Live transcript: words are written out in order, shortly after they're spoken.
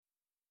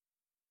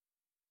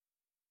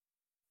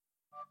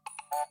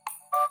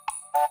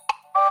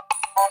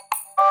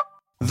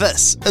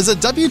This is a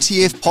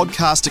WTF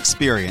podcast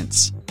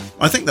experience.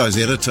 I think those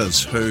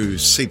editors who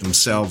see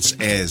themselves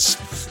as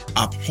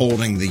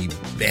upholding the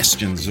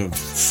bastions of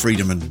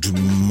freedom and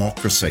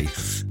democracy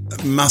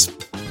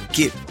must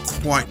get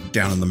quite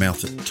down in the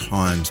mouth at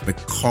times,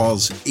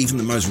 because even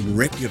the most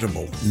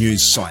reputable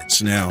news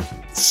sites now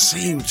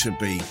seem to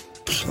be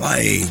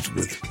plagued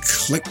with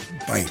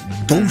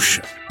clickbait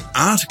bullshit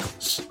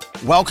articles.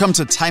 Welcome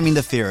to Taming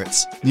the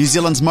Ferrets, New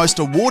Zealand's most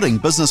awarding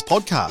business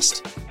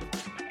podcast.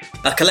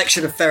 A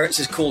collection of ferrets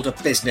is called a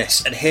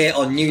business, and here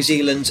on New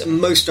Zealand's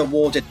most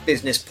awarded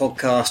business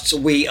podcasts,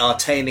 we are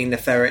taming the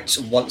ferrets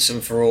once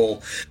and for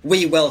all.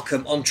 We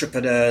welcome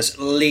entrepreneurs,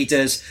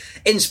 leaders,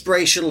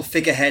 inspirational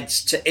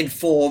figureheads to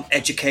inform,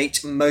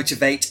 educate,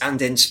 motivate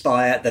and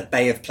inspire the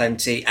Bay of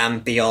Plenty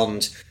and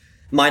beyond.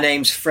 My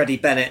name's Freddie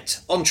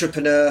Bennett,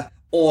 entrepreneur,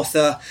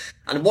 author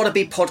and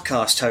wannabe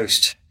podcast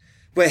host.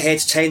 We're here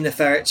to tame the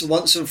ferrets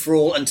once and for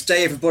all, and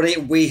today, everybody,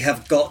 we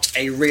have got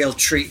a real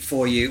treat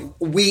for you.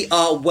 We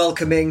are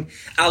welcoming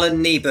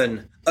Alan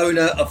Neben,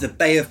 owner of the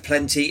Bay of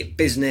Plenty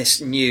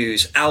Business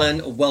News.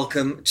 Alan,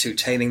 welcome to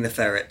Taming the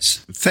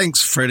Ferrets.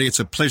 Thanks, Freddie. It's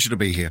a pleasure to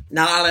be here.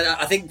 Now, Alan,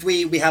 I think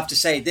we have to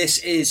say this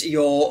is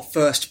your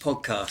first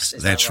podcast.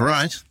 That's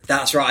right.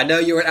 That's right. I know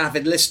you're an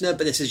avid listener,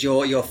 but this is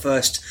your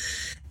first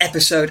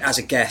episode as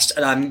a guest,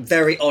 and I'm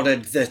very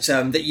honoured that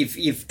that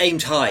you've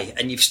aimed high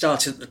and you've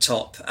started at the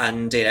top,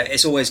 and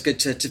it's always good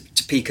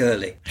to peak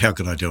early. How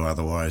could I do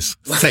otherwise?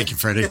 Thank you,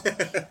 Freddie.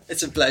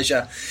 It's a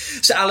pleasure.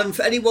 So, Alan,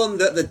 for anyone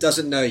that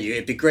doesn't know you,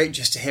 it'd be great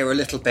just to hear a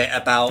little bit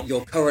about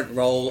your current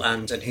role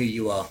and who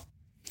you are.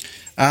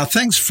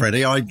 Thanks,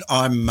 Freddie.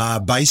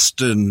 I'm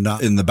based in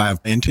the Bay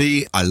of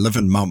Plenty. I live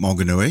in Mount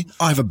Maunganui.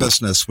 I have a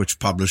business which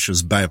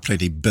publishes Bay of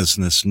Plenty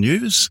Business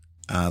News.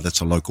 That's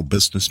a local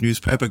business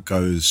newspaper,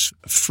 goes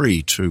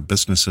free to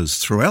businesses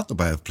throughout the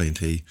Bay of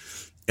Plenty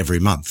every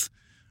month.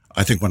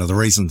 I think one of the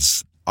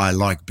reasons I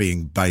like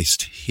being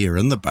based here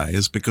in the Bay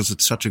is because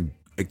it's such an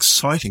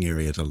exciting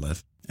area to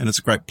live, and it's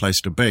a great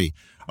place to be.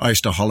 I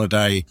used to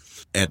holiday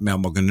at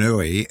Mount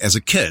Maunganui as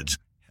a kid,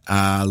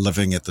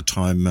 living at the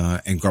time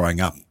and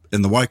growing up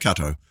in the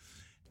Waikato. It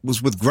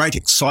was with great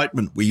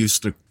excitement we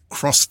used to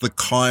cross the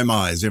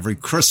Kaimais every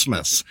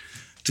Christmas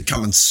to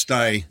come and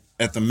stay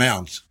at the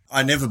Mount.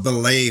 I never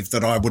believed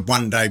that I would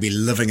one day be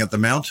living at the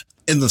Mount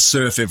in the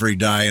surf every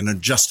day and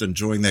just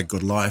enjoying that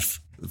good life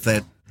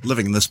that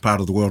living in this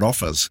part of the world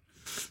offers.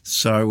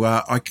 So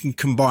I can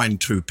combine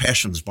two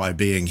passions by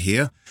being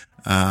here.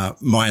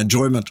 My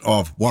enjoyment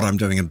of what I'm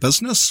doing in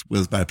business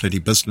with Bay of Plenty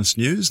Business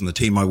News and the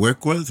team I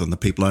work with and the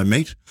people I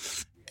meet,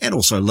 and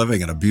also living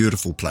in a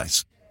beautiful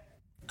place.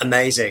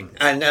 Amazing.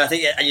 And I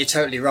think you're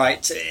totally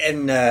right.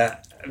 In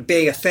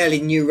being a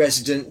fairly new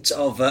resident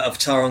of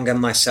Tauranga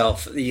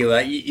myself,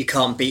 you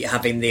can't beat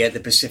having the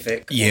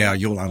Pacific. Yeah,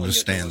 you'll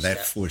understand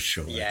that for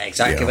sure. Yeah,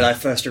 exactly. Yeah. When I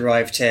first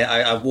arrived here,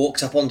 I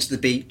walked up onto the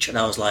beach and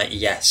I was like,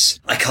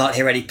 yes, I can't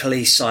hear any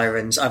police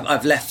sirens.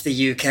 I've left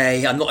the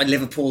UK. I'm not in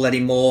Liverpool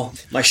anymore.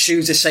 My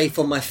shoes are safe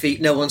on my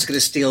feet. No one's going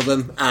to steal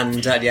them.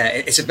 And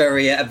it's a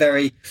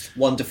very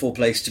wonderful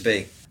place to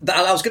be. But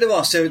I was going to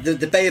ask, so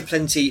the Bay of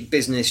Plenty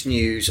Business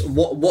News,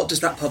 what does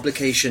that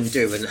publication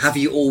do? And have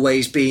you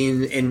always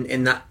been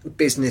in that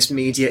business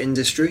media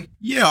industry?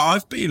 Yeah,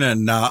 I've been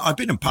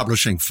in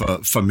publishing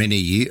for many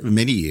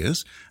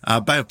years.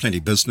 Bay of Plenty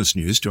Business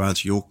News, to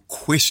answer your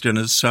question,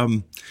 is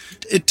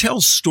it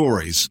tells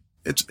stories.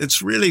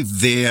 It's really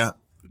there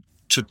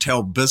to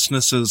tell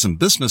businesses and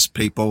business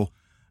people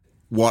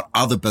what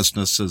other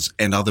businesses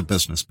and other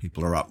business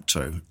people are up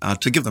to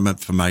give them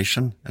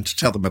information and to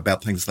tell them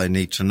about things they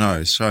need to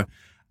know. So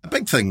a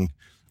big thing,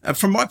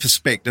 from my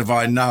perspective,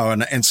 I know,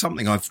 and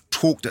something I've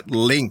talked at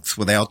length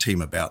with our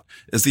team about,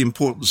 is the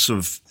importance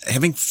of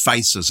having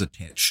faces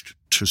attached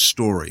to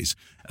stories.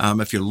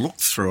 If you look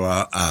through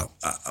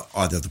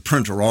either the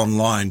print or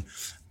online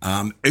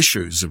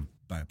issues of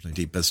Bay of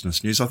Plenty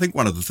Business News, I think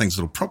one of the things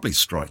that will probably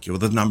strike you are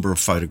the number of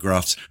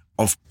photographs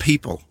of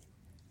people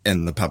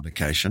in the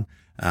publication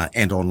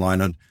and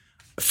online. And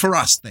for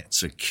us,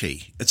 that's a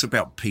key. It's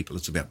about people.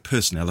 It's about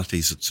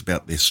personalities. It's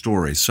about their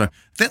stories. So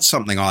that's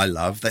something I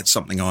love. That's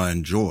something I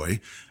enjoy.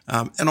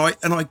 And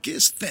I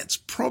guess that's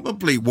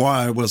probably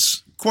why I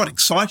was quite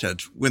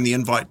excited when the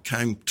invite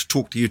came to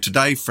talk to you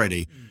today,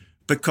 Freddie,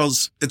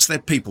 because it's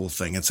that people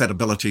thing. It's that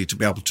ability to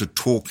be able to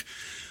talk.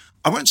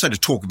 I won't say to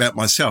talk about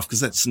myself,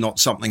 because that's not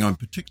something I'm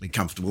particularly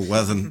comfortable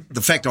with. And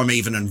the fact I'm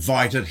even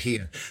invited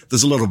here,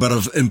 there's a little bit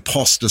of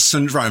imposter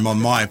syndrome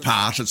on my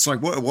part. It's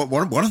like, what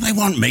do they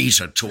want me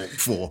to talk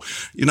for?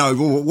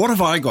 What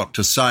have I got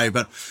to say?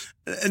 But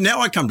now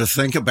I come to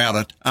think about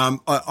it, I'm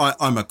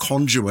a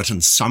conduit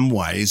in some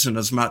ways, in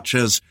as much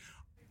as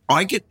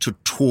I get to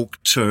talk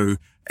to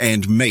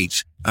and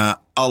meet a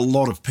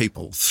lot of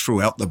people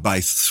throughout the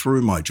base,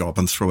 through my job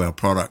and through our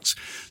products.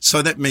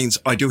 So that means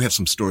I do have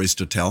some stories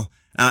to tell.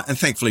 And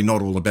thankfully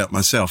not all about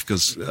myself,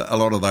 because a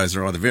lot of those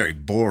are either very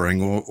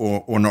boring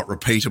or not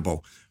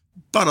repeatable,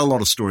 but a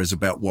lot of stories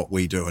about what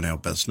we do in our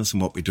business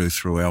and what we do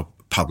through our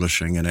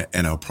publishing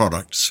and our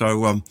product.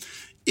 So,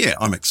 yeah,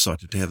 I'm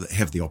excited to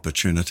have the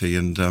opportunity,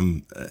 and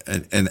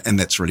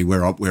that's really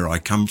where I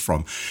come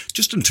from.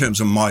 Just in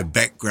terms of my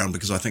background,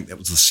 because I think that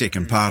was the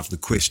second part of the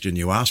question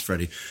you asked,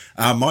 Freddie.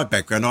 My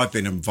background, I've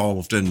been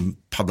involved in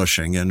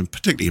publishing, and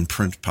particularly in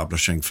print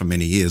publishing, for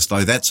many years.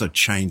 Though that's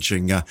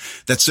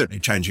certainly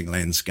changing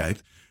landscape.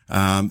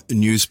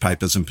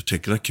 Newspapers in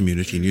particular,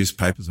 community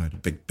newspapers. I had a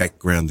big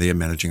background there,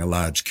 managing a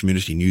large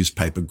community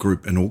newspaper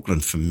group in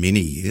Auckland for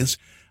many years.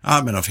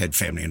 And I've had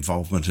family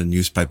involvement in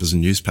newspapers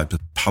and newspaper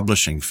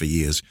publishing for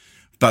years.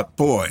 But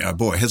boy, oh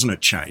boy, hasn't it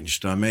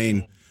changed? I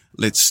mean,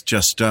 let's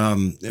just,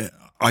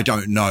 I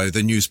don't know.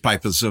 The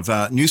newspapers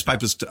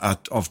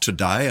of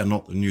today are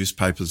not the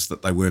newspapers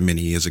that they were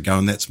many years ago.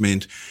 And that's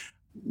meant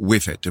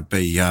we've had to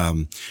be,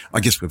 I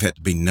guess we've had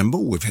to be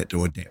nimble. We've had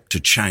to adapt to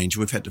change.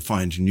 We've had to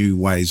find new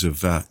ways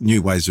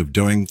of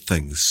doing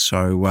things.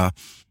 So,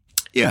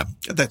 yeah,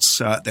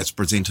 that's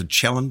presented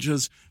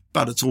challenges,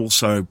 but it's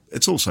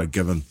also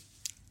given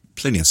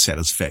plenty of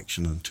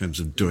satisfaction in terms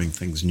of doing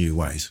things new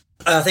ways.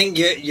 I think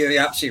you're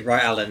absolutely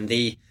right, Alan.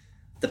 The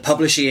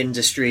publishing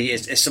industry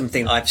is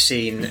something I've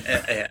seen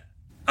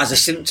as a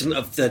symptom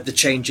of the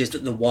changes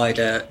that the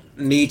wider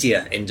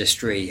media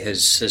industry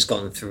has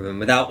gone through. And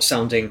without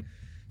sounding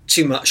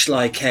too much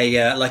like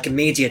a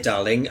media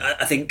darling,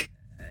 I think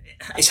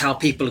it's how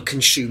people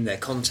consume their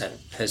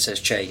content has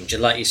changed.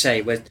 And like you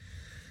say, with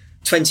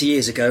 20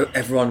 years ago,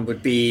 everyone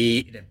would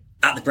be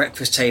at the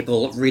breakfast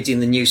table reading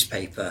the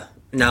newspaper.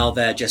 Now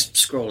they're just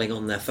scrolling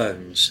on their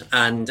phones.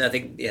 And I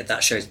think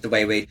that shows the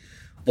way we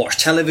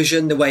watch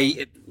television,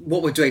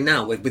 what we're doing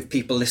now with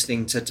people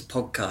listening to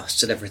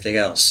podcasts and everything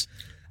else.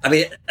 I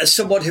mean, as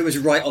someone who was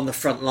right on the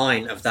front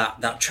line of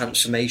that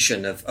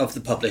transformation of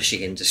the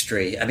publishing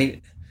industry, I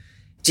mean,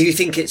 do you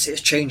think it's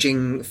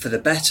changing for the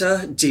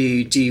better? Do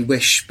you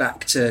wish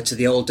back to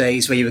the old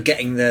days where you were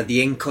getting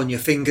the ink on your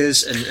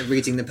fingers and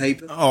reading the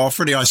paper? Oh,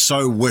 Freddie, I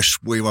so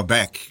wish we were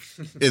back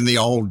in the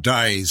old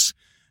days.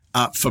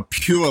 For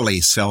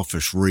purely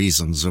selfish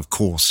reasons, of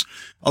course.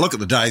 I look at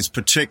the days,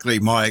 particularly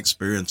my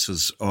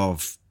experiences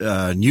of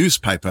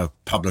newspaper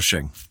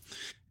publishing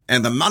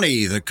and the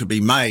money that could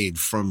be made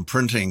from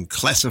printing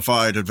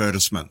classified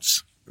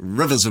advertisements,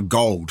 rivers of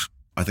gold.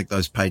 I think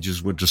those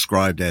pages were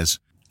described as.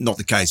 Not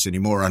the case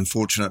anymore,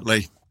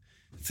 unfortunately,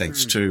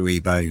 thanks to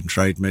eBay and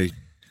TradeMe,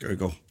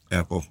 Google,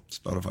 Apple,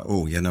 Spotify.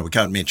 Oh, yeah, no, we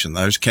can't mention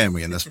those, can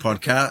we, in this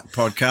podcast?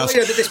 Well,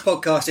 this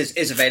podcast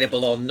is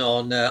available on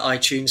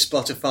iTunes,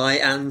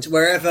 Spotify, and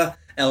wherever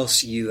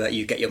else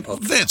you get your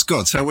podcast. That's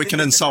good. So we can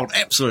insult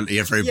absolutely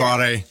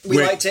everybody. Yeah, we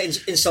like to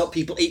insult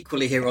people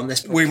equally here on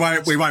this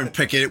podcast.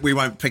 We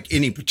won't pick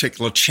any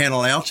particular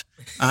channel out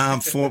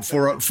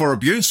for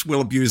abuse.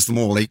 We'll abuse them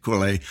all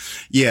equally.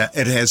 Yeah,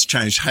 it has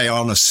changed. Hey,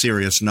 on a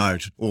serious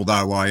note,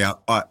 although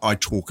I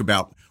talk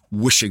about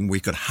wishing we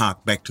could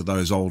hark back to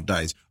those old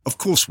days. Of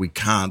course we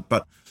can't,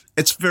 but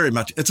it's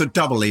a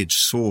double-edged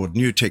sword.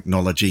 New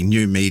technology,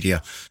 new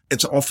media.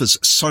 It offers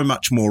so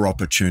much more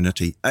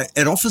opportunity.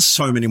 It offers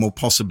so many more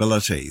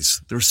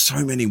possibilities. There are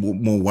so many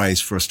more ways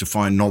for us to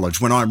find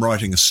knowledge. When I'm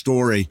writing a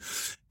story,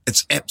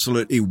 it's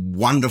absolutely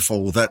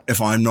wonderful that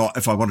if I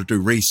want to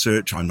do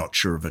research, I'm not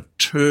sure of a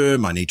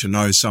term, I need to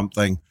know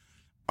something,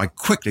 I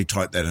quickly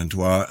type that into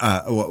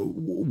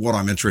what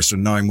I'm interested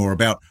in knowing more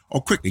about.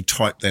 I'll quickly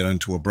type that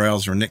into a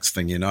browser, and next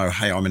thing you know,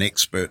 hey, I'm an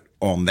expert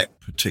on that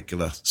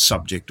particular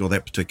subject or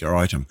that particular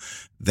item.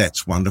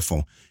 That's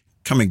wonderful.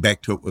 Coming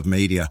back to it with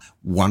media,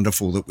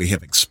 wonderful that we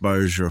have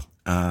exposure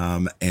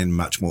and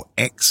much more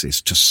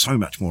access to so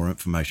much more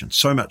information,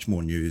 so much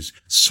more news,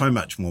 so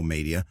much more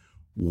media.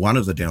 One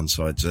of the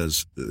downsides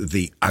is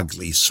the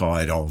ugly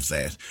side of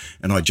that.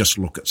 And I just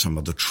look at some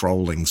of the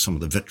trolling, some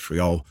of the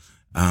vitriol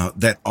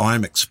that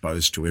I'm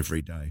exposed to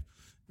every day.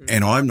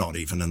 And I'm not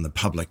even in the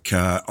public.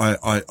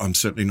 I'm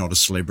certainly not a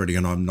celebrity,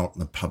 and I'm not in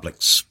the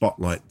public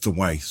spotlight the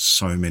way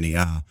so many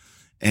are.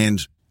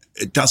 And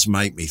it does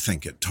make me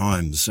think at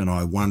times, and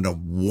I wonder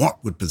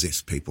what would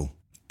possess people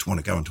to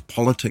want to go into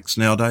politics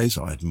nowadays.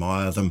 I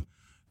admire them.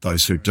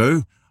 Those who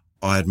do,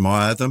 I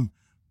admire them.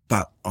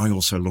 But I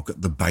also look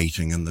at the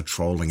baiting and the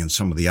trolling and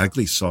some of the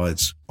ugly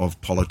sides of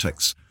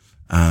politics,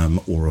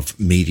 or of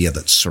media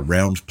that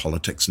surround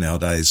politics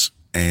nowadays.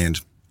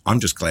 And I'm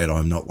just glad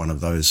I'm not one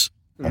of those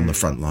on the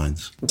front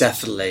lines.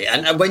 Definitely.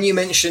 And when you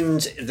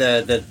mentioned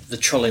the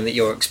trolling that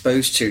you're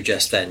exposed to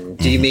just then,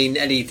 do you mean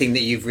anything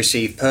that you've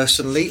received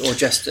personally, or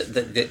just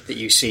that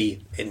you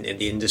see in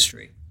the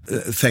industry?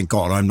 Thank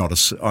God I'm not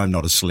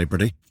a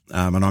celebrity.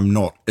 And I'm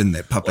not in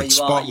that public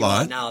spotlight.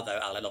 You are now, though,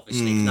 Alan,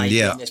 obviously. Now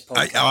you're in this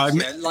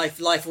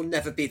podcast. Life will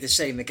never be the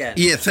same again.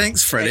 Yeah,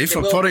 thanks, Freddie,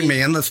 for putting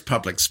me in this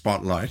public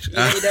spotlight. You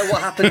know what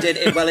happened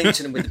in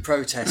Wellington with the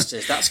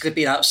protesters? That's going to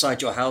be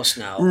outside your house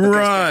now.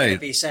 Right. They're going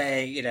to be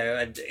saying,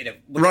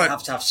 we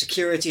have to have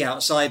security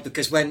outside,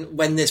 because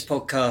when this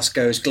podcast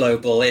goes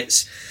global,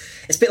 it's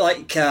a bit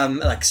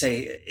like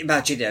say,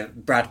 imagine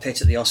Brad Pitt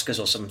at the Oscars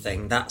or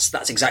something.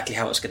 That's exactly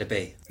how it's going to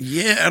be.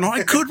 Yeah, and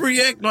I could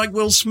react like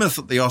Will Smith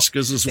at the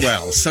Oscars as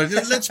well. So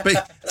let's be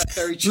that's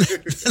very true.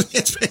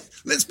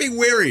 let's be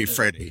wary,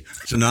 Freddie.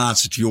 To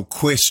answer to your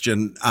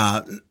question,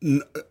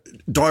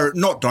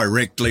 not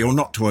directly or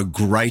not to a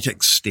great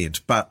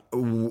extent, but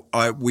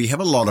we have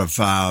a lot of,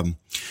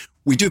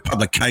 we do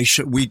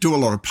publication. We do a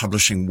lot of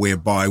publishing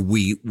whereby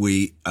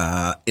we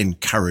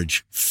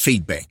encourage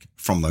feedback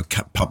from the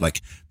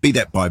public, be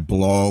that by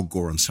blog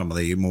or in some of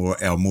the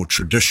our more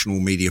traditional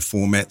media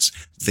formats,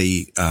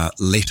 the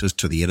letters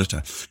to the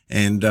editor.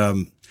 And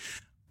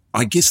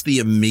I guess the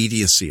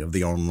immediacy of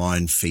the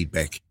online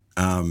feedback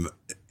and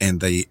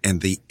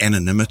the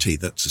anonymity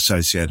that's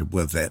associated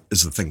with that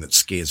is the thing that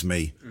scares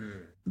me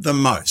the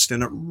most.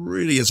 And it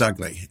really is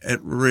ugly.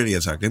 It really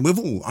is ugly.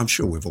 And I'm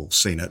sure we've all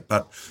seen it,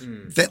 but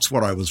that's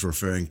what I was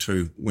referring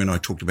to when I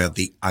talked about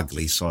the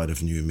ugly side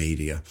of new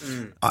media.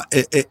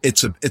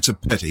 It's a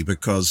pity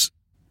because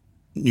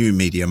new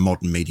media,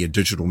 modern media,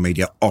 digital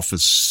media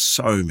offers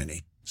so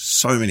many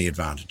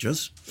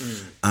advantages,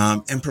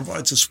 and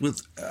provides us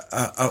with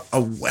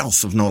a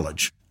wealth of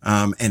knowledge,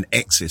 and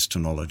access to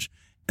knowledge.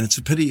 And it's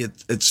a pity.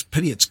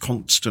 It's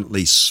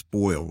constantly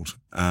spoiled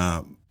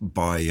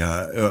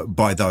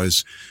by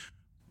those,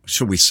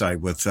 shall we say,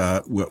 with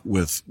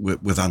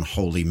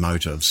unholy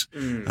motives.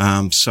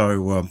 That's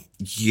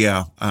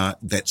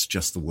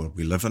just the world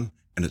we live in,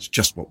 and it's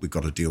just what we've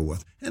got to deal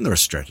with. And there are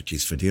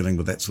strategies for dealing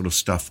with that sort of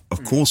stuff.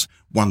 Of course,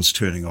 one's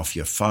turning off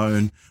your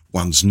phone,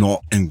 one's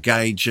not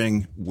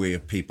engaging where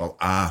people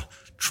are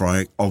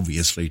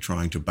obviously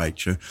trying to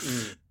bait you.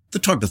 The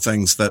type of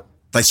things that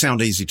they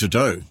sound easy to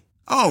do.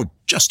 Oh,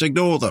 just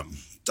ignore them.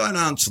 Don't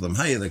answer them.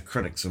 Hey, the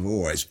critics have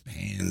always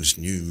banned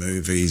new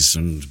movies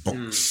and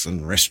books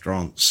and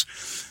restaurants.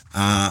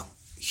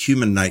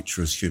 Human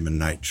nature is human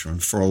nature.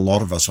 And for a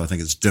lot of us, I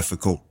think it's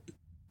difficult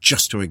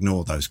just to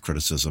ignore those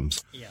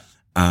criticisms.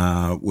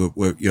 A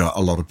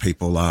lot of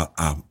people are,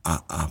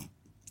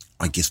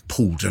 I guess,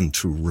 pulled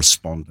into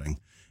responding.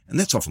 And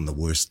that's often the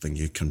worst thing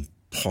you can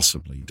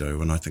possibly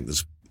do. And I think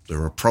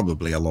there are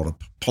probably a lot of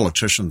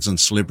politicians and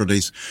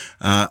celebrities,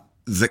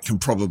 that can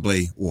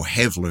probably or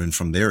have learned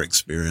from their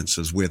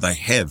experiences where they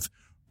have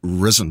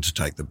risen to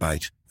take the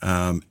bait,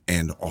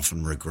 and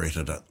often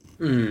regretted it.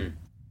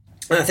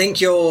 I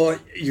think you're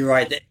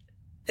right.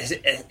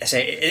 I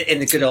say in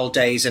the good old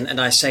days,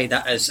 and I say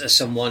that as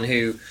someone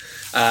who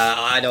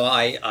I know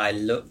I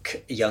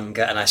look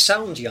younger and I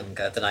sound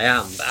younger than I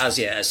am, but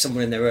as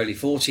someone in their early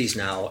 40s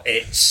now,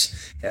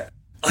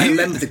 I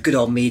remember the good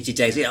old media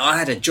days. I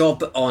had a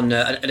job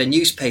at a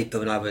newspaper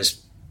when I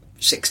was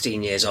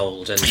 16 years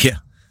old, and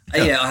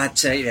I had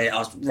to, I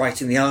was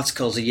writing the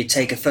articles, and you'd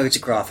take a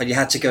photograph and you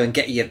had to go and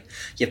get your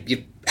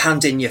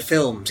hand in your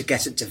film to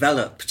get it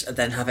developed and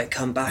then have it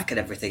come back and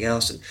everything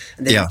else. And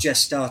they were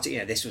just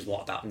starting, this was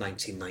about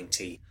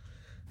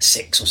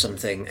 1996 or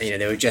something.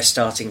 And, they were just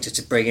starting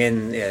to bring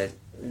in,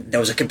 there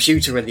was a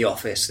computer in the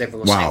office and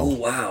everyone was saying, oh,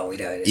 wow,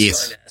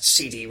 it's got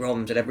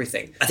CD-ROMs and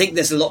everything. I think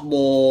there's a lot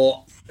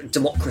more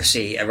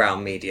democracy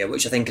around media,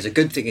 which I think is a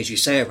good thing, as you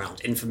say, around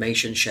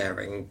information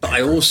sharing. But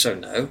I also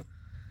know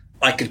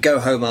I could go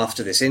home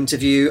after this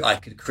interview, I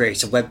could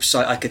create a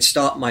website, I could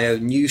start my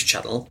own news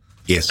channel,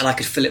 and I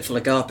could fill it full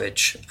of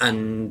garbage.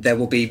 And there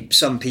will be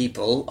some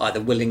people, either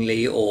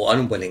willingly or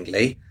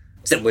unwillingly,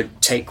 that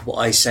would take what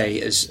I say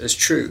as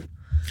true.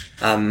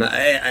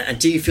 And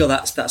do you feel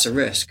that's a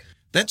risk?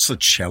 That's the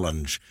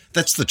challenge.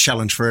 That's the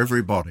challenge for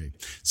everybody.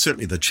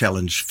 Certainly the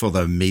challenge for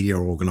the media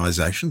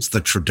organisations, the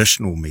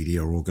traditional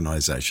media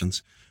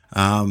organisations.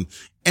 And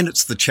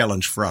it's the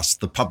challenge for us,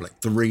 the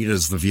public, the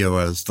readers, the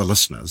viewers, the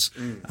listeners,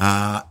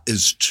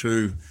 is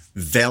to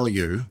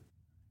value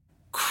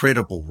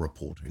credible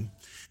reporting.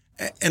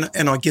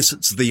 And I guess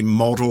it's the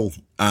model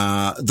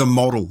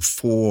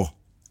for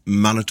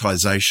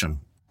monetization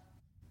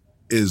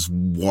is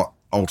what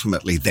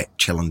ultimately that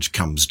challenge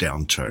comes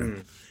down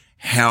to.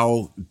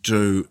 How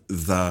do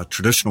the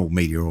traditional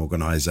media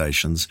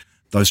organisations,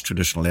 those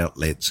traditional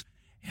outlets,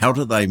 how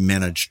do they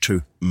manage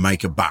to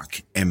make a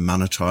buck and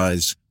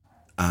monetize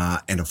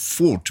and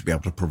afford to be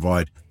able to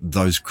provide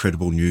those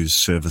credible news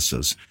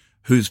services?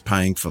 Who's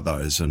paying for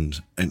those?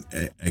 And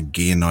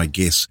again, I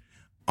guess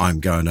I'm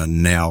going to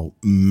now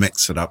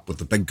mix it up with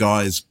the big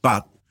guys,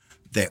 but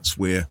that's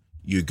where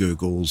your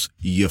Googles,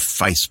 your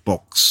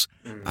Facebooks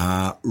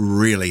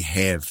really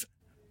have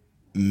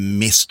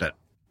messed it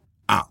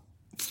up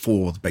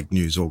for the big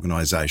news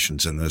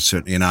organisations. And there's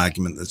certainly an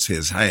argument that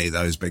says, hey,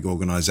 those big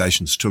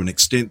organisations, to an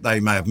extent, they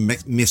may have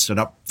messed it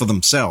up for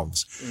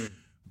themselves.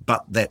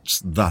 But that's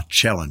the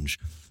challenge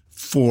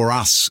for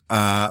us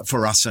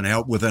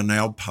within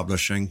our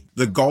publishing.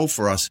 The goal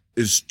for us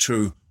is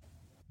to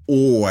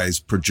always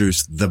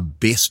produce the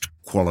best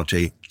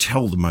quality,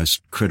 tell the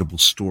most credible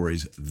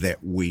stories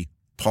that we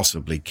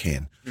possibly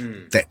can.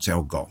 That's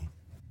our goal.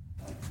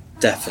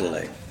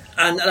 Definitely.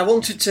 And I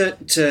wanted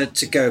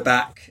to go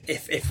back,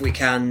 if we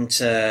can,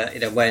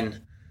 to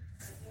when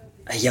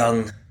a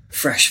young,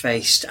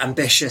 fresh-faced,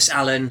 ambitious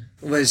Alan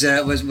was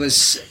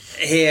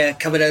here,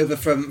 coming over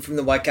from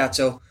the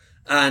Waikato,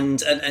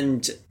 and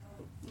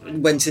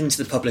went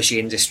into the publishing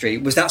industry.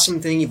 Was that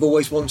something you've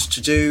always wanted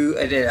to do?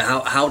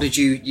 How did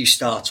you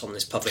start on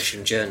this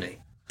publishing journey?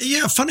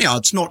 Yeah, funny how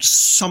it's not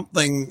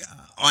something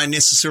I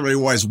necessarily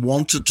always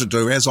wanted to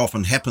do, as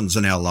often happens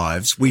in our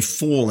lives. We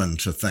fall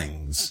into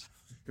things.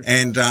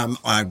 And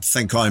I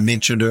think I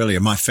mentioned earlier,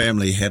 my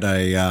family had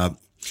a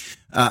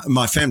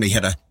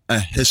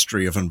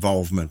history of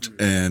involvement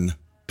in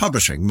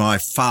publishing. My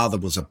father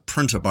was a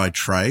printer by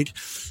trade,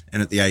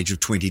 and at the age of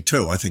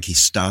 22, I think he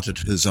started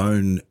his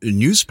own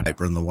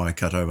newspaper in the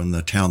Waikato, in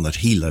the town that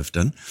he lived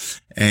in.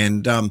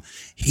 And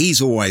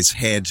he's always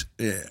had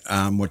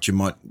what you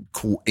might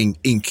call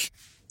ink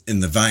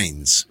in the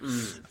veins.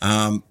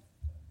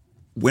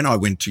 When I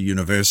went to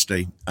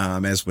university,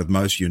 as with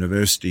most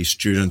university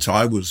students,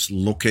 I was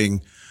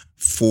looking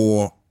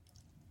for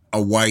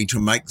a way to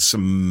make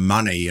some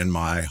money in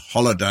my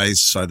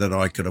holidays so that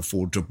I could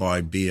afford to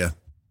buy beer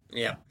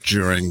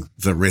during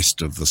the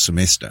rest of the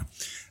semester.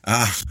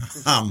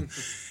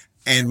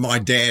 And my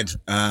dad,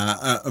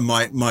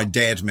 my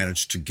dad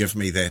managed to give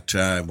me that,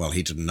 well,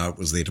 he didn't know it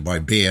was there to buy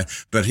beer,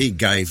 but he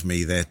gave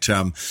me that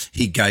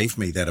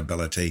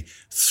ability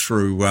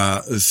through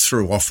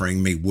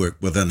offering me work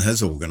within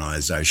his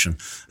organization.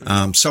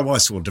 So I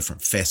saw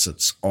different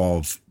facets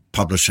of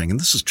publishing, and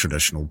this is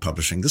traditional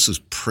publishing. This is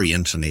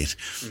pre-internet.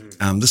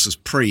 This is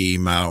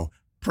pre-email,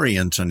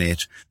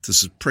 pre-internet.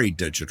 This is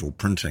pre-digital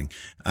printing.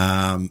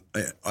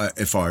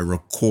 If I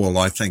recall,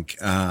 I think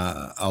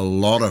a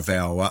lot of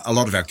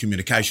our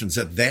communications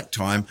at that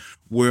time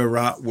were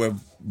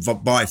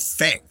by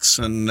fax,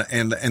 and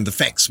the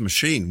fax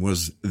machine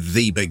was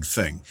the big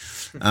thing.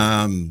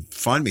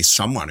 Find me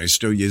someone who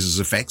still uses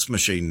a fax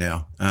machine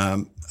now,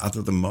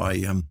 other than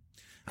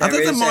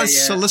my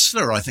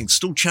solicitor, I think,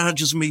 still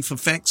charges me for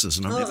faxes,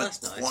 and I've never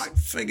quite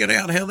figured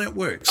out how that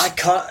works. I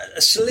can't.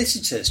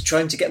 Solicitors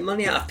trying to get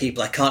money out of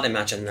people. I can't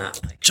imagine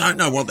that. Don't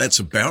know what that's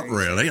about,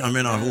 really. I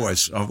mean, I've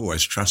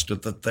always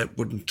trusted that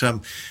wouldn't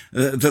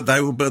that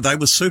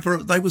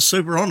they were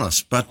super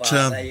honest. But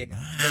they're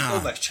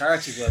almost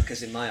charity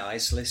workers in my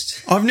eyes.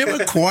 Solicitors. I've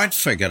never quite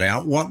figured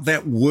out what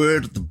that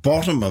word at the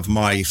bottom of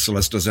my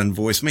solicitor's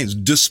invoice means.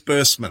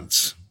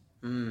 Disbursements.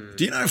 Do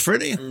you know,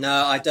 Freddie?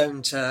 No, I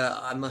don't.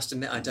 I must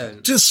admit, I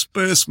don't.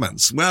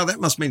 Disbursements. Well, that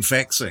must mean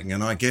faxing,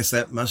 and I guess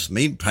that must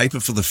mean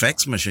paper for the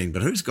fax machine.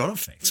 But who's got a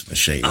fax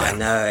machine? I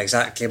know,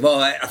 exactly. Well,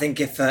 I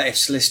think if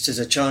solicitors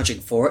are charging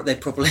for it, they've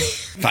probably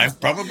got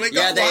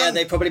one.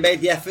 They probably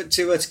made the effort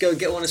to go and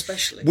get one,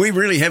 especially. We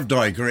really have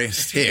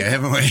digressed here,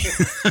 haven't we?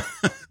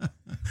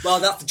 Well,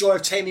 that's the joy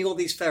of taming all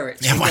these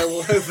ferrets. They go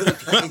all over the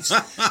place.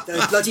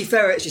 Those bloody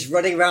ferrets just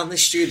running around the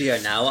studio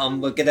now.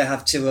 We're going to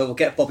have to, we'll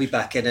get Bobby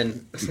back in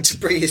and to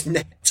bring his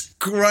net.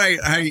 Great.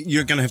 Hey,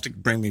 you're going to have to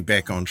bring me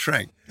back on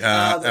track,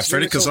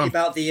 Freddie, because I'm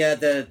about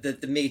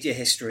the media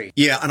history.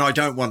 Yeah, and I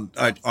don't want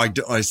this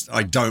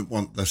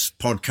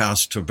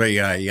podcast to be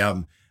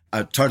a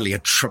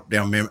trip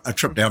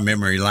down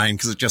memory lane,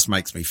 because it just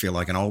makes me feel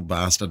like an old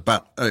bastard.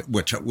 But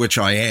which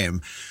I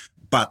am.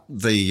 But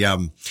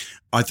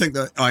I think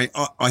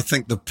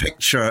the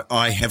picture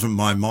I have in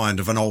my mind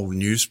of an old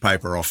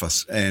newspaper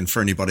office, and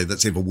for anybody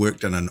that's ever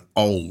worked in an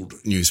old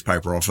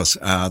newspaper office,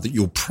 that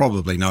you'll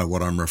probably know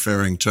what I'm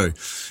referring to.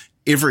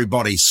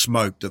 Everybody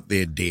smoked at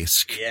their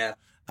desk. Yeah.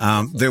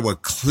 There were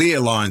clear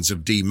lines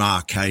of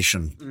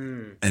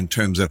demarcation in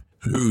terms of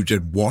who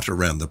did what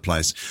around the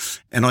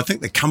place. And I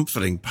think the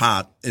comforting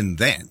part in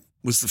that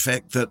was the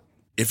fact that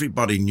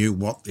everybody knew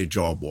what their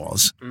job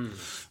was.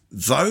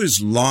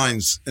 Those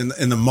lines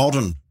in the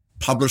modern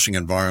publishing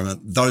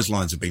environment, those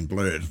lines have been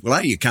blurred.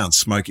 Well, you can't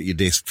smoke at your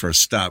desk for a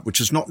start,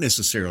 which is not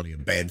necessarily a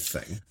bad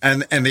thing.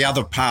 And the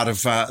other part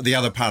of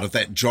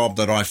that job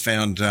that I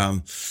found,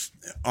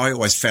 I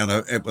always found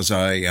it was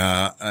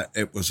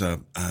a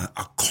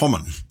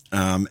common,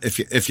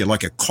 if you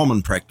like, a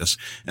common practice,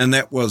 and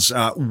that was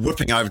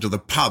whipping over to the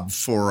pub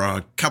for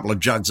a couple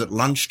of jugs at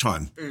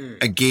lunchtime.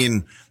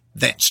 Again,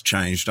 that's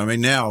changed. I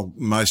mean, now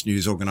most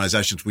news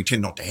organisations, we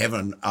tend not to have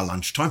a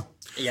lunchtime.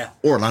 Yeah.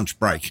 Or a lunch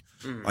break.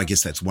 I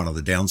guess that's one of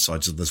the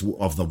downsides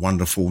of the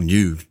wonderful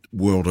new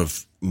world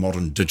of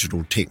modern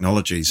digital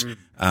technologies.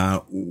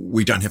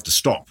 We don't have to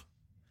stop,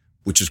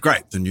 which is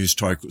great. The news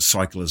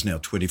cycle is now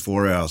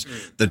 24 hours.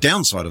 The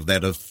downside of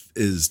that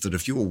is that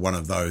if you're one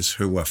of those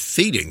who are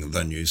feeding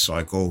the news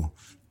cycle,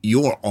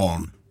 you're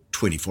on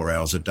 24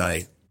 hours a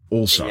day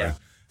also. Yeah.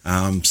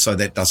 So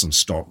that doesn't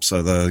stop.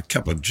 So the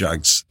couple of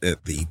jugs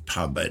at the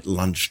pub at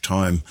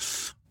lunchtime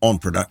on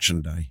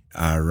production day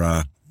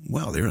are,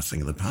 they're a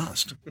thing of the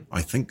past,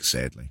 I think,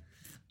 sadly.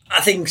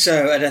 I think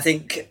so. And I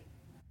think,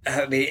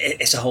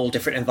 it's a whole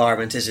different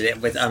environment, isn't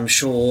it? With, I'm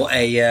sure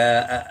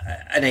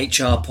an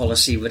HR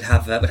policy would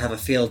have a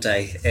field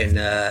day in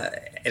a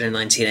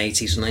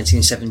 1980s or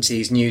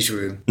 1970s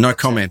newsroom. No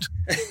comment.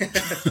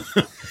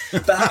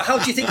 But how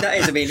do you think that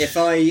is? I mean, if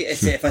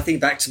I think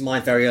back to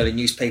my very early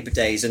newspaper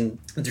days and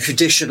the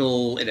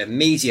traditional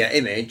media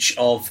image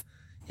of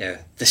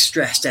the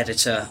stressed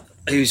editor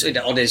who's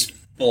on his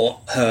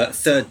or her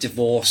third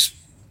divorce,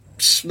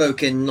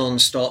 smoking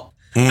non-stop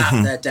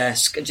at their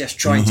desk and just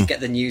trying to get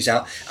the news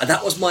out, and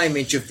that was my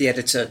image of the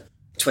editor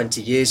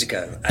 20 years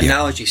ago. And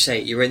now, as you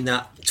say, you're in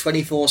that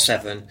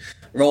 24/7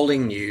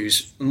 rolling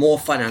news, more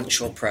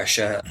financial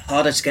pressure,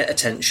 harder to get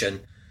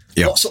attention.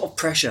 Yeah. What sort of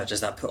pressure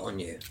does that put on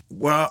you?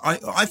 Well,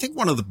 I think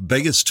one of the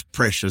biggest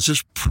pressures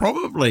is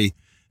probably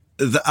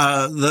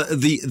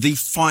the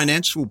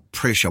financial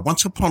pressure.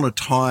 Once upon a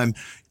time,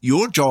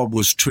 your job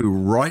was to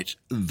write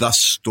the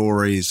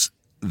stories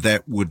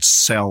that would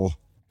sell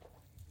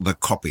the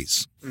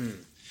copies.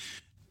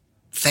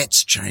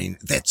 That's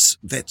changed.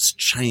 That's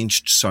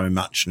changed so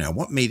much now.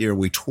 What media are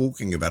we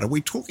talking about? Are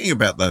we talking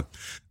about the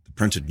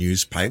printed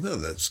newspaper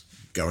that's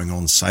going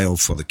on sale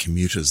for the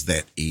commuters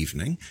that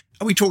evening?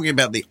 Are we talking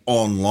about the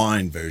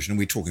online version? Are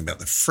we talking about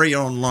the free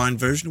online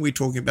version? Are we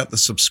talking about the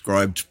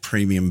subscribed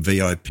premium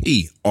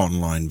VIP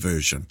online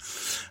version?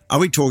 Are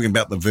we talking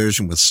about the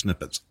version with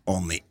snippets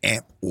on the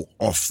app or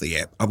off the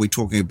app? Are we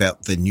talking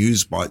about the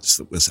news bites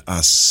that was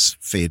us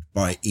fed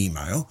by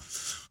email?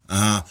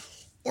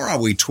 Or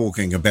are we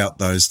talking about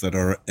those that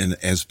are in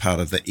as part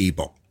of the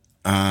ebook?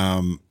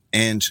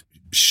 And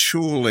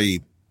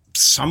surely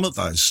some of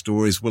those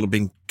stories will have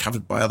been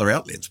covered by other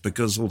outlets,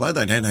 because although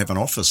they don't have an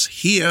office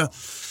here,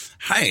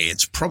 hey,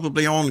 it's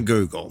probably on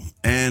Google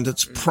and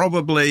it's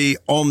probably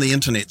on the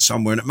internet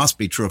somewhere, and it must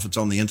be true if it's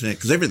on the internet,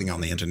 because everything on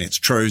the internet's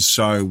true,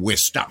 so we're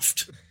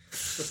stuffed.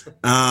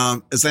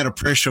 Is that a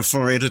pressure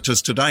for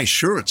editors today?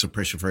 Sure, it's a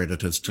pressure for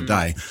editors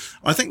today.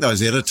 I think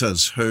those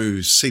editors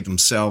who see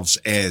themselves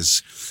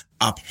as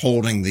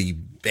upholding the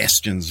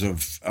bastions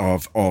of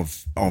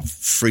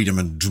freedom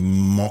and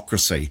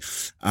democracy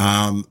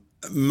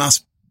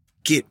must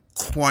get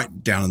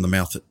quite down in the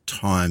mouth at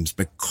times,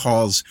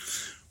 because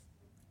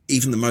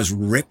even the most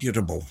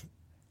reputable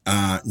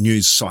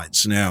news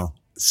sites now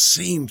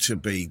seem to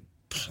be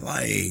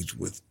plagued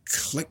with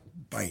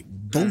clickbait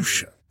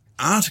bullshit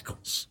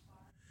articles,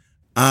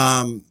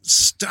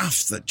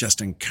 stuff that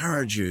just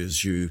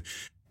encourages you,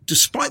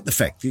 despite the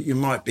fact that you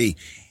might be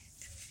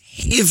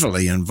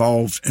heavily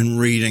involved in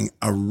reading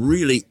a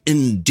really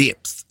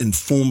in-depth,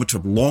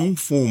 informative,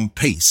 long-form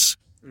piece.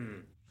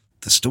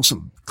 There's still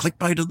some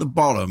clickbait at the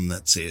bottom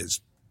that says,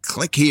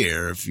 click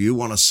here if you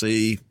want to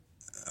see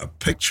a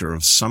picture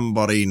of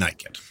somebody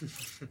naked.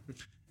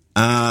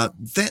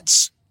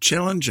 That's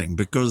challenging,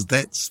 because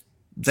that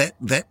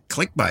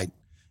clickbait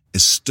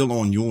is still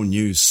on your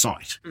news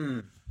site.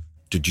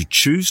 Did you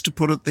choose to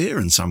put it there?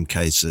 In some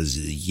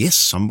cases, yes,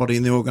 somebody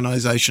in the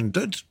organisation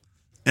did.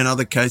 In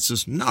other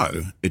cases,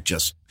 no, it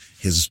just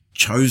has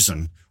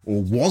chosen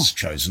or was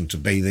chosen to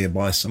be there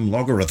by some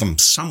logarithm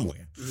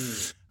somewhere.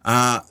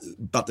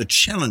 But the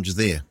challenge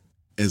there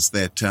is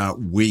that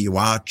we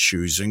are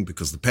choosing,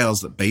 because the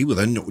powers that be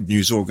within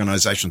news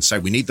organisations say,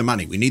 we need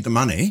the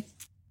money,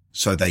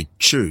 so they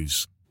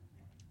choose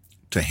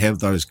to have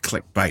those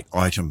clickbait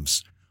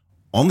items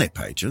on their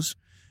pages.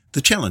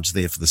 The challenge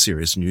there for the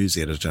serious news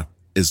editor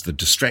is the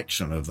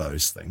distraction of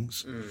those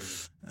things.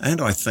 And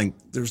I think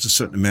there's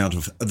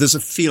a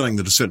feeling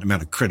that a certain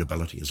amount of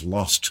credibility is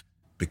lost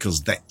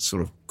because that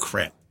sort of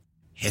crap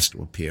has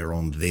to appear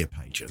on their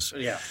pages.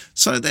 Yeah.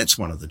 So that's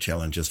one of the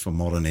challenges for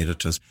modern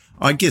editors.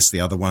 I guess the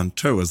other one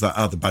too is the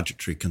other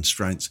budgetary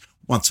constraints.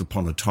 Once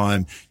upon a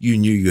time, you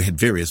knew you had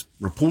various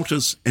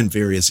reporters in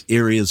various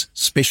areas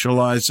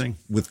specialising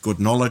with good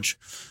knowledge.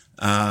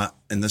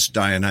 In this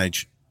day and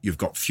age, you've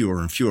got fewer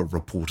and fewer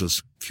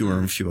reporters, fewer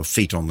and fewer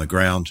feet on the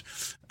ground.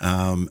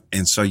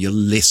 And so you're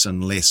less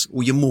and less,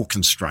 or you're more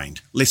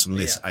constrained, less and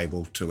less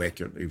able to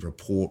accurately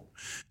report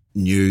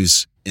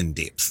news in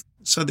depth.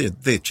 So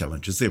they're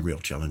challenges, they're real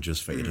challenges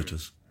for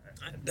editors.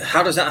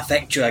 How does that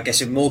affect you, I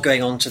guess, in more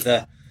going on to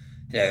the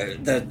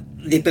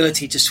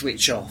ability to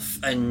switch off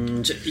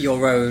and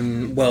your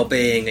own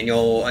well-being and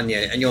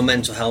your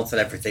mental health and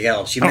everything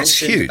else? You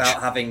mentioned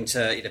about having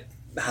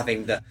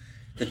the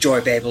joy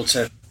of being able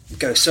to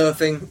go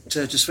surfing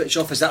to switch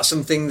off. Is that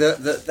something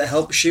that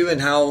helps you? And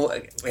how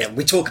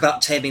we talk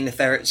about taming the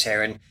ferrets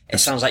here, and it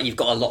sounds like you've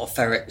got a lot of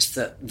ferrets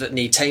that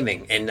need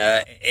taming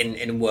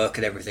in work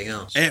and everything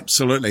else.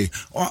 Absolutely.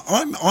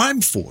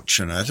 I'm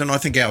fortunate, and I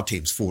think our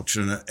team's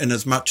fortunate, in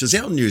as much as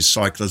our news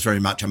cycle is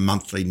very much a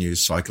monthly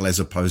news cycle as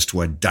opposed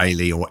to a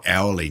daily or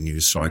hourly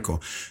news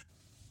cycle.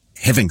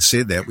 Having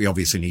said that, we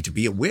obviously need to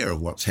be aware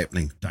of what's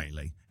happening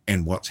daily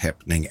and what's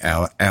happening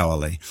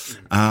hourly.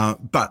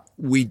 But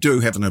we do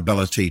have an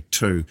ability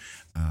to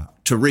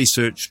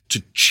research,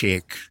 to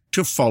check,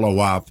 to follow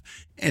up,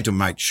 and to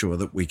make sure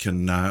that we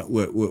can,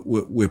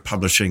 we're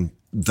publishing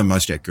the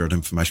most accurate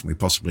information we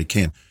possibly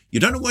can. You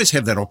don't always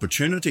have that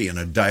opportunity in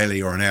a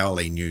daily or an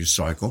hourly news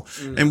cycle.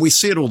 And we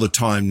see it all the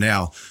time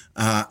now.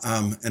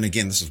 And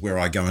again, this is where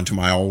I go into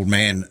my old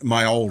man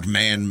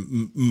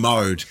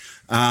mode.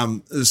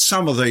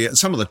 Some of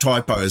the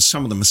typos,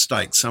 some of the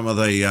mistakes, some of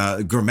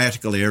the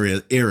grammatical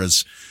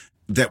errors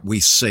that we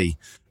see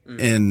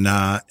in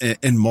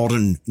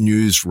modern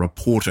news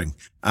reporting,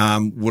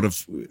 my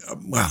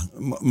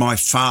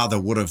father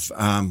would have,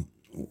 I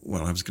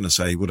was going to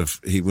say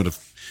he would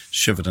have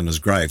shivered in his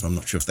grave. I'm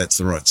not sure if that's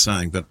the right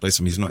saying, but bless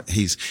him,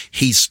 he's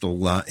still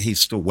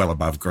well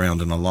above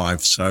ground and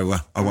alive. So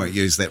I won't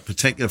use that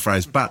particular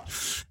phrase, but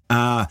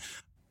I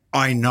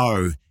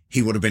know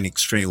he would have been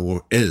extreme,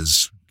 or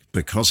is,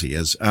 because he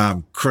is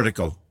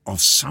critical of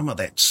some of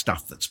that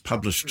stuff that's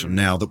published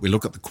now, that we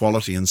look at the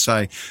quality and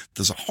say,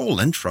 there's a whole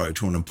intro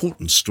to an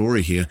important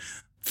story here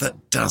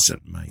that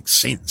doesn't make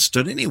sense.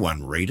 Did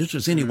anyone read it?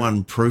 Has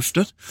anyone proofed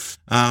it?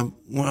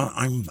 Well,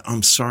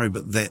 I'm sorry,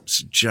 but that's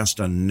just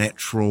a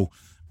natural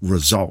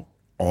result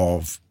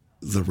of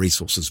the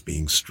resources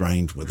being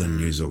strained within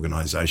news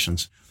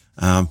organizations.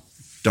 We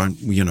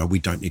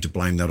don't need to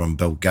blame that on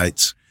Bill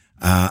Gates.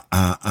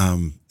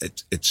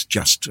 It's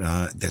just,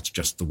 that's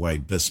just the way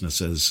business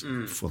is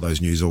for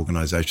those news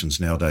organizations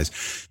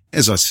nowadays.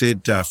 As I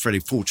said, Freddie,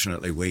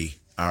 fortunately we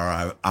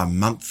are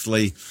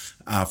monthly,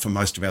 for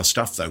most of our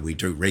stuff, though we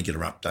do regular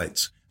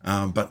updates.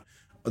 But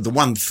the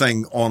one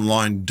thing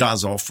online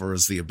does offer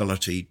is the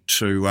ability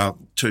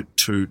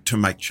to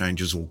make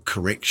changes or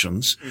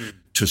corrections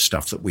to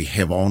stuff that we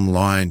have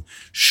online,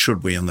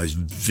 should we, on those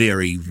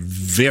very,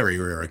 very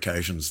rare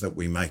occasions that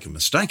we make a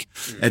mistake.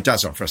 It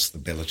does offer us the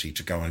ability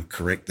to go and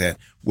correct that.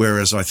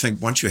 Whereas I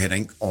think once you had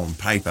ink on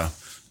paper,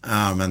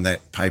 and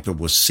that paper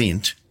was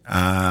sent,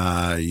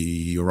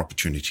 your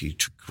opportunity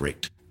to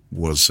correct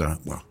was,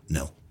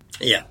 nil.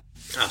 Yeah,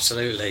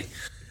 absolutely.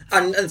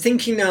 And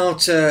thinking now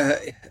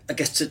to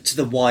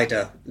the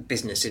wider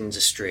business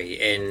industry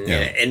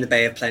in the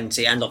Bay of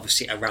Plenty, and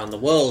obviously around the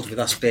world, with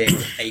us being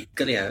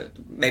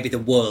maybe the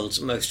world's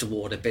most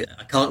awarded. But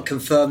I can't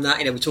confirm that.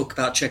 We talk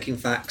about checking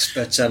facts,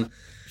 but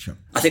sure.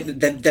 I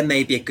think that there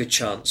may be a good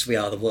chance we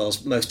are the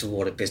world's most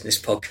awarded business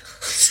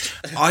podcast.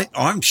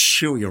 I'm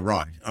sure you're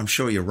right.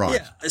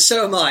 Yeah,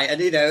 so am I. And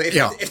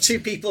if two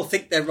people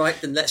think they're right,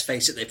 then let's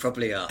face it, they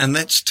probably are. And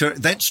that's two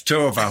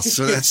of us.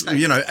 So that's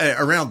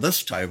around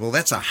this table,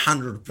 that's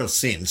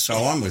 100%. So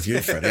I'm with you,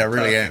 Freddie. I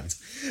really am.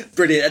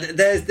 Brilliant. And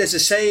there's a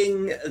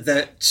saying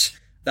that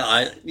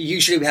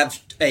usually we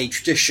have a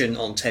tradition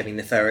on Taming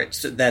the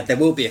Ferrets, that there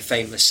will be a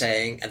famous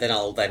saying, and then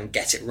I'll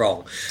get it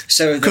wrong.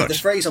 So the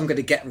phrase I'm going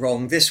to get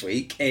wrong this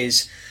week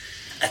is,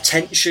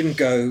 attention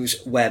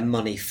goes where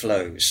money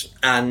flows.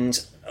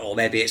 Or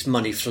maybe it's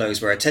money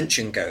flows where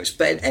attention goes.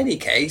 But in any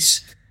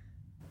case,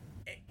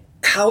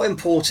 how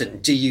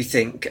important do you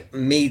think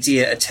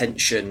media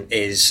attention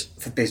is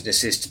for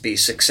businesses to be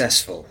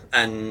successful?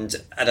 And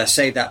I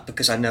say that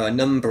because I know a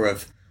number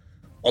of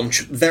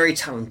very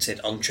talented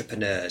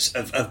entrepreneurs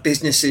of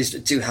businesses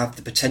that do have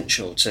the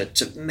potential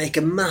to make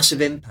a massive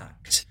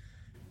impact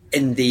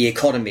in the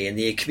economy, in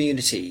the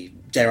community,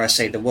 dare I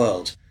say the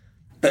world.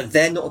 But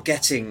they're not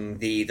getting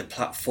the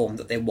platform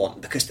that they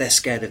want because they're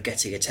scared of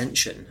getting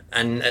attention.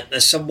 And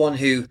as someone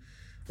who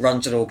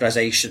runs an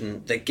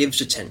organisation that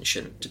gives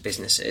attention to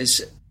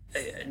businesses,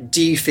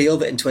 do you feel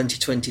that in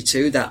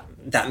 2022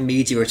 that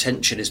media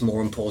attention is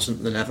more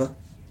important than ever?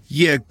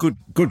 Yeah,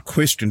 good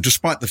question.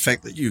 Despite the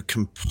fact that you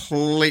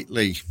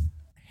completely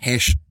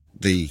hashed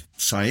the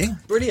saying.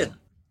 Brilliant.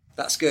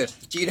 That's good.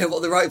 Do you know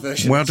what the right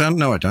version is? Well done.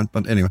 No, I don't.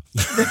 But anyway.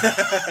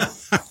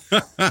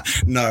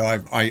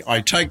 No,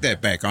 I take that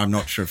back. I'm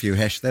not sure if you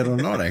hashed that or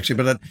not,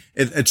 actually, but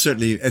it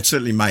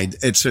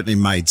certainly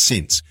made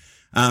sense.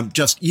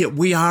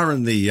 We are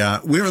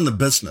we're in the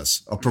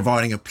business of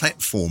providing a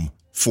platform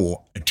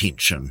for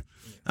attention.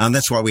 And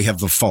that's why we have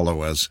the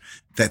followers.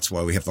 That's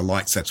why we have the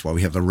likes. That's why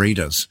we have the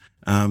readers.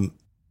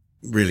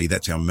 Really,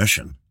 that's our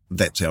mission.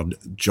 That's our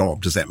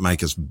job. Does that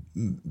make us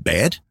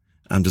bad?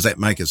 Does that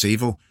make us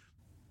evil?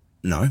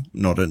 No,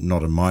 not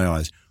in my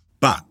eyes.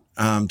 But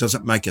does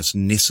it make us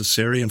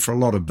necessary? And for a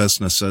lot of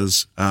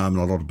businesses,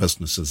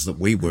 that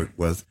we work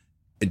with,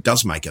 it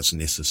does make us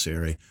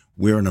necessary.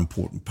 We're an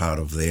important part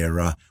of their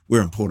planning.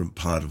 We're an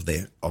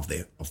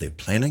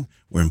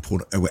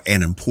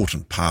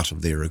important part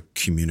of their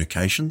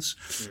communications,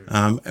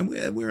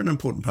 and we're an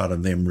important part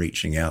of them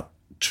reaching out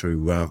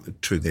to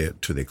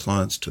their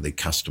clients, to their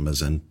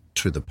customers, and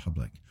to the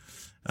public.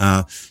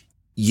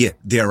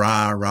 There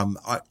are,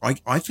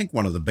 I think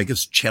one of the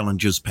biggest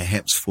challenges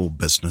perhaps for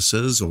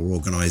businesses or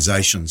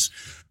organizations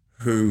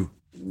who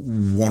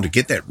want to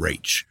get that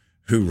reach,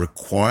 who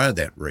require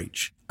that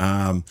reach,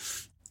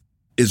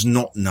 is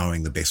not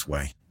knowing the best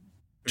way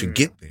to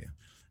get there.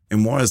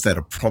 And why is that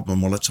a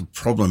problem? Well, it's a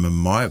problem in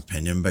my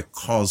opinion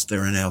because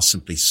there are now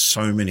simply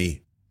so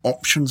many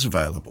options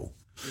available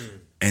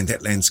and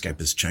that landscape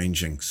is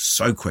changing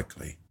so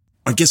quickly.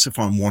 I guess if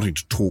I'm wanting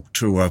to talk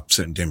to a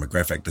certain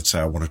demographic, let's say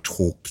I want to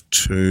talk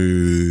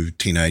to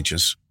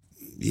teenagers,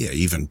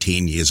 even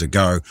 10 years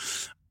ago,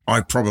 I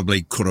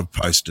probably could have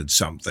posted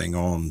something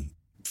on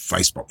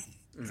Facebook,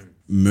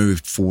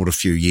 moved forward a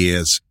few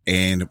years,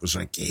 and it was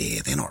like,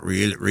 they're not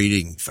really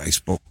reading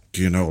Facebook,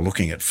 or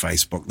looking at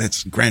Facebook.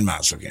 That's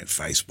grandma's looking at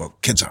Facebook.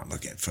 Kids aren't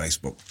looking at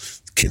Facebook.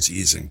 Kids are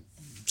using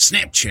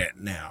Snapchat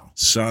now.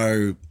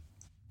 So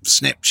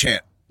Snapchat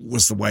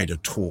was the way to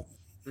talk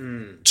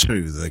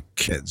to the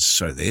kids.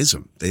 So there's a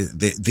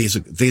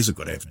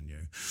good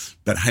avenue.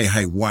 But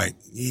hey, wait.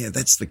 Yeah,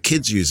 that's the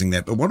kids using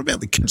that. But what about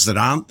the kids that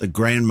aren't the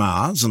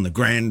grandmas and the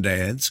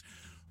granddads,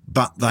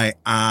 but they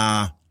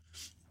are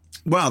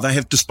Well, they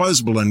have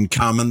disposable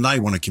income and they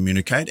want to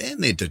communicate,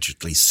 and they're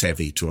digitally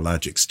savvy to a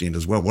large extent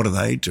as well. What do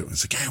they do?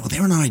 It's like, well,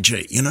 they're an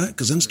IG,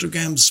 because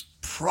Instagram's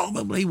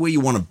probably where you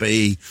want to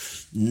be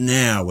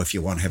now if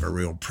you want to have a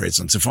real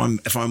presence. If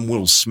I'm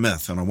Will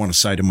Smith and I want to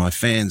say to my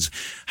fans,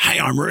 hey,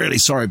 I'm really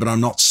sorry, but I'm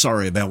not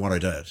sorry about what I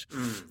did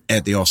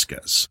at the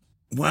Oscars.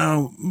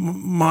 Well,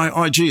 my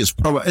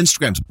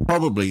Instagram's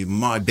probably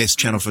my best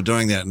channel for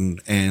doing that,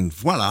 and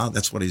voila,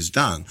 that's what he's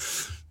done.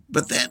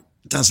 But that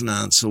doesn't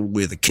answer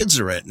where the kids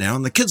are at now,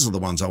 and the kids are the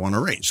ones I want to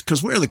reach.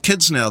 Because where are the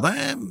kids now?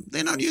 They're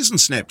not using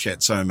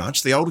Snapchat so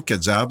much. The older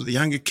kids are, but the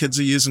younger kids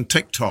are using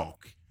TikTok.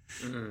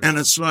 And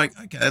it's like,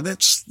 okay,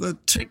 that's the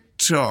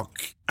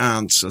TikTok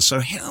answer. So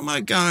how am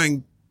I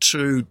going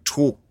to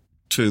talk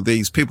to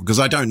these people? Because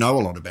I don't know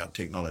a lot about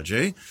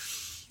technology.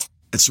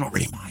 It's not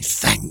really my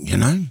thing,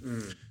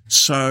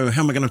 So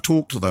how am I going to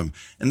talk to them?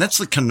 And that's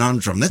the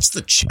conundrum. That's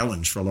the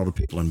challenge for a lot of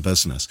people in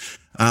business,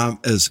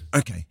 is,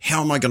 okay,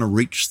 how am I going to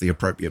reach the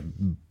appropriate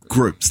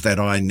groups that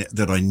I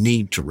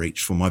need to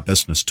reach for my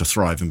business to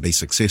thrive and be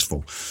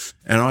successful?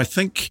 And I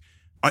think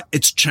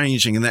it's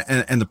changing,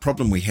 and the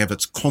problem we have,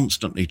 it's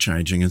constantly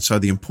changing. And so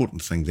the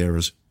important thing there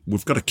is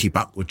we've got to keep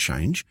up with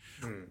change.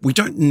 We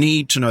don't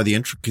need to know the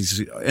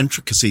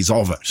intricacies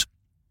of it.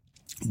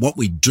 What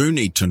we do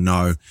need to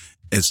know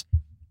is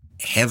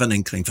have an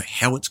inkling for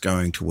how it's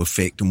going to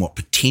affect and what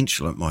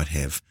potential it might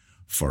have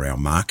for our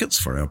markets,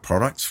 for our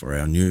products, for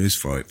our news,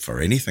 for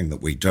anything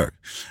that we do.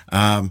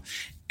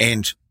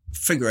 And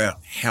figure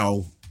out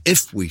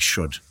if we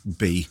should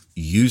be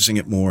using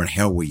it more and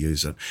how we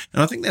use it.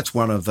 And I think that's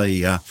one of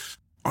the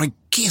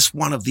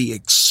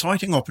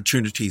exciting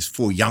opportunities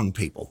for young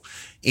people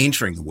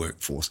entering the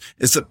workforce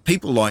is that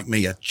people like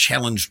me are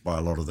challenged by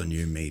a lot of the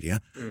new media.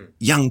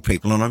 Young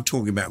people, and I'm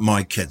talking about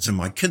my kids and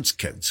my kids'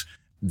 kids,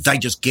 they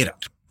just get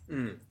it.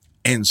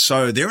 And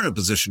so they're in a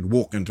position to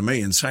walk into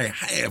me and say,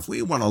 hey, if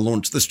we want to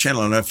launch this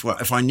channel, and I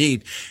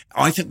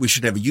think we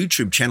should have a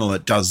YouTube channel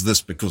that does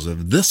this because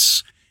of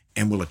this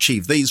and will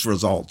achieve these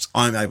results,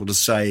 I'm able to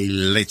say,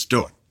 let's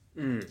do it.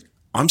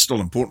 I'm still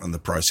important in the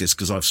process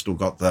because I've still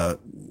got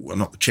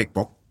not the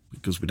checkbook,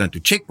 because we don't do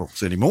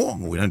checkbooks anymore,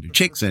 or we don't do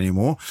checks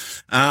anymore.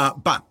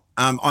 But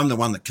I'm the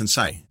one that can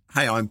say,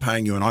 hey, I'm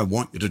paying you and I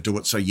want you to do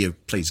it, so you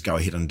please go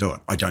ahead and do it.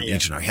 I don't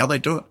need to know how they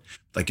do it.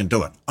 They can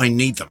do it. I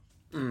need them.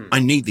 I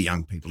need the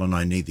young people and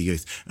I need the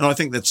youth. And I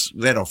think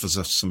that offers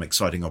us some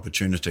exciting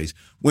opportunities.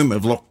 When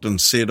we've looked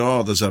and said,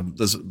 there's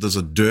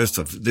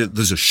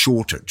a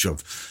shortage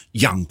of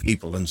young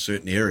people in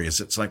certain areas,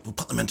 it's like, we'll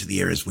put them into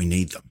the areas we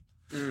need them.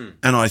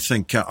 And I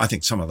think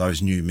some of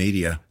those new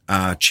media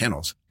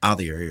channels are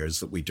the areas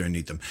that we do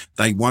need them.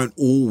 They won't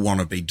all want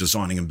to be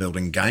designing and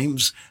building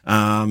games.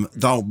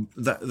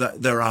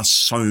 There are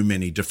so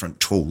many different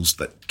tools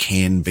that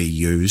can be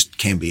used,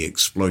 can be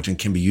exploited, and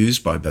can be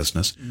used by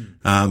business.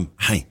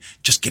 Hey,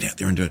 just get out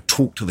there and do it.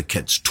 Talk to the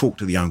kids, talk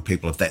to the young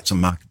people if that's a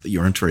market that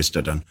you're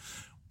interested in.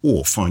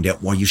 Or find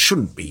out why you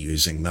shouldn't be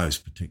using those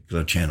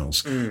particular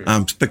channels.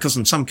 Because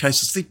in some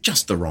cases, they're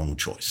just the wrong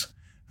choice.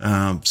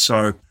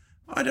 So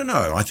I don't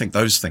know. I think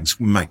those things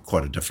make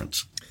quite a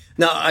difference.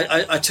 No,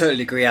 I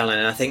totally agree, Alan.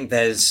 And I think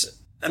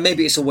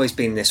maybe it's always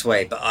been this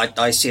way, but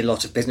I see a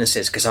lot of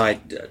businesses because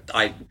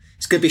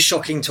it's going to be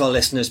shocking to our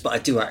listeners, but I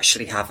do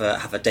actually have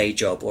a day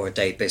job or a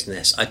day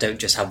business. I don't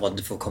just have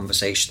wonderful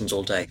conversations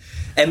all day.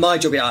 In my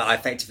job, I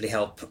effectively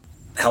help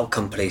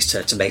companies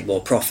to make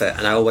more profit.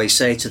 And I always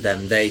say to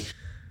them,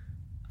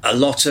 a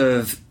lot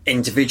of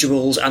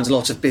individuals and a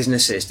lot of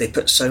businesses, they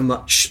put so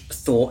much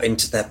thought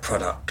into their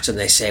product and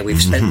they say, we've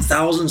spent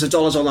thousands of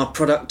dollars on our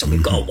product and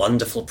we've got a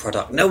wonderful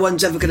product. No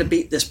one's ever going to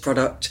beat this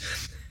product.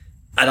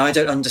 And I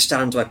don't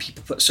understand why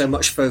people put so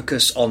much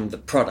focus on the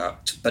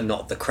product, but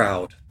not the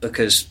crowd.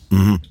 Because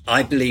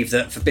I believe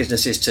that for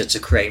businesses to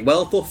create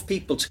wealth, or for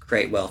people to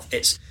create wealth,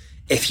 it's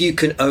if you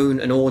can own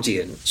an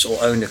audience or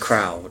own a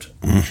crowd,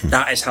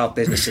 that is how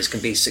businesses can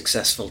be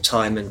successful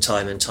time and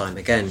time and time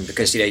again.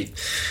 Because,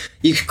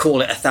 you could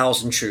call it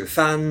 1,000 true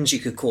fans, you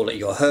could call it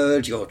your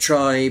herd, your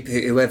tribe,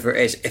 whoever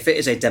it is. If it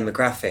is a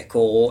demographic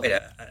or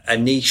a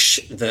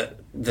niche that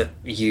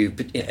you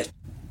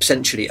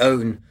essentially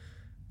own,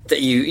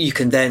 that you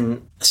can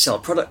then sell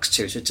products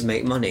to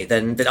make money,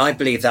 then I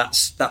believe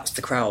that's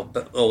the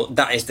crowd, or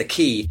that is the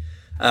key.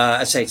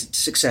 I'd say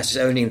success is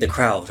owning the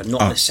crowd and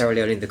not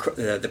necessarily owning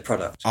the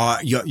product.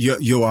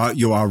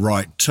 You are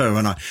right too,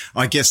 and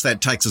I guess that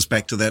takes us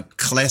back to that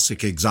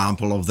classic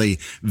example of the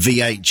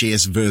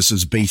VHS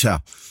versus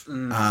beta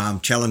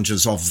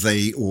challenges of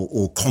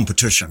or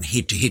competition,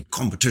 head-to-head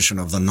competition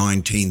of the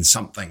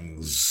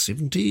 19-somethings,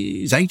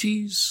 70s,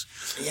 80s.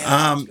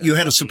 Yeah,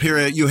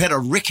 you had a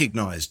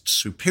recognised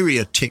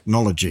superior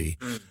technology.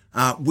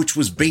 Which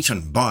was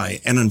beaten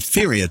by an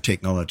inferior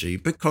technology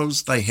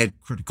because they had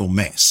critical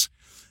mass.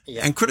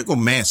 Yeah. And critical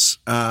mass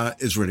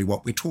is really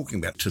what we're talking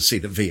about. To see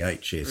the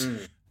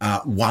VHS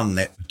won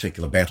that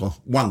particular battle,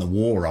 won the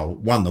war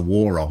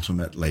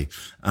ultimately.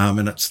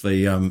 And it's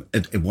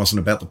it wasn't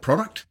about the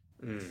product.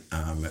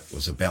 It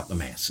was about the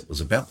mass. It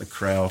was about the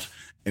crowd.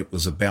 It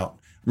was about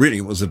really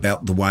it was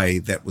about the way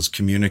that was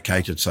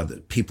communicated so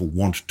that people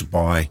wanted to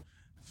buy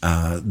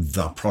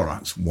the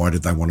products. Why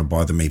did they want to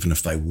buy them even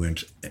if they were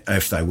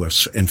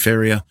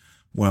inferior?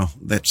 Well,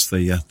 that's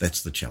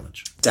the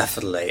challenge.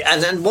 Definitely.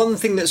 And one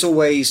thing that's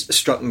always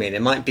struck me, and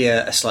it might be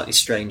a slightly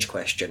strange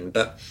question,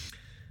 but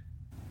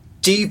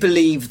do you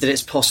believe that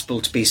it's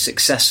possible to be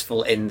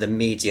successful in the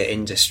media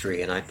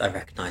industry? And I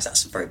recognise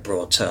that's a very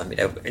broad term.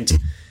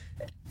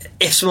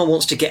 If someone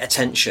wants to get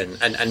attention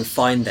and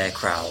find their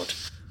crowd,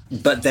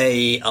 but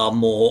they are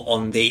more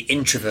on the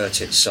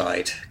introverted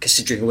side,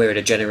 considering we're in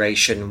a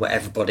generation where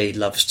everybody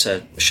loves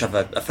to shove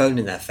a phone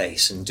in their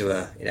face and do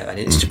an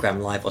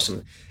Instagram live or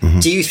something. Mm-hmm.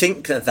 Do you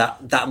think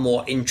that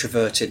more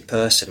introverted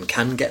person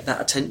can get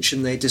that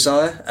attention they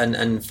desire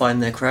and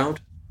find their crowd?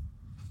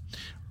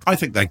 I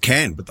think they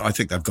can, but I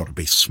think they've got to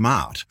be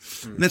smart.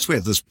 And that's where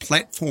there's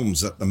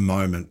platforms at the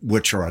moment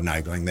which are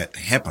enabling that to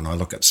happen. I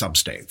look at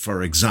Substack,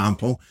 for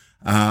example,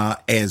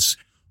 as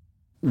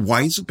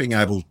ways of being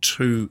able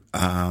to,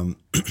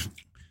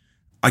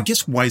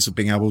 ways of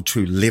being able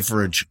to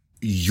leverage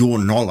your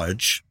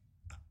knowledge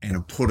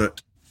and put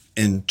it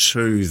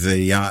into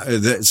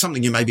the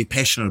something you may be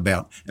passionate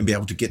about and be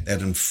able to get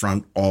that in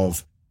front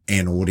of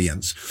an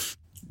audience.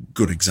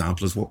 Good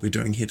example is what we're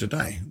doing here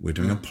today. We're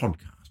doing a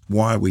podcast.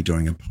 Why are we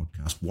doing a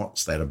podcast?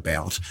 What's that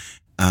about?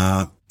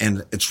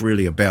 And it's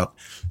really about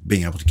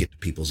being able to get to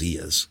people's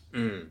ears.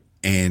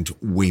 And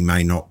we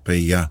may not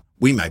be,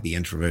 we may be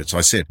introverts. I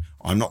said,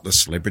 I'm not the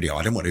celebrity.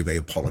 I don't want to be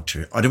a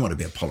politician. I don't want to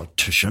be a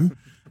politician.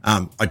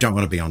 I don't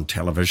want to be on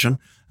television.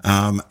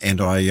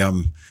 And I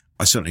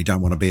certainly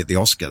don't want to be at the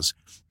Oscars.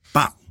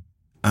 But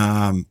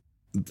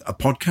a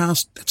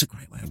podcast, that's a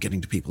great way of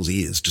getting to people's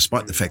ears,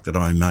 despite the fact that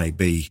I may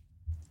be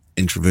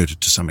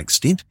introverted to some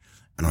extent,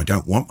 and I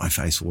don't want my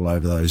face all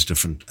over those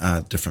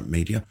different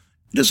media.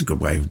 It is a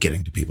good way of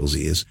getting to people's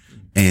ears.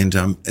 And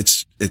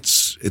it's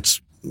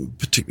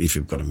particularly if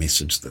you've got a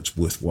message that's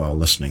worthwhile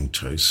listening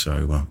to.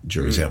 So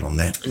jury's out on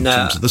that in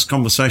terms of this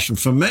conversation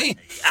for me.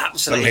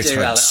 Absolutely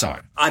do, Alan. So.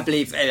 I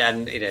believe,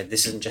 and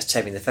this isn't just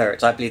Taming the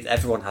Ferrets, I believe that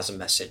everyone has a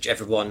message.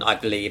 Everyone, I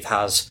believe,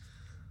 has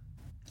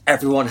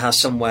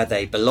somewhere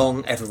they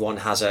belong. Everyone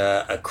has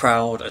a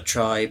crowd, a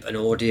tribe, an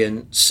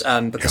audience.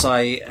 Because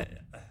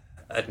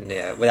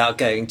without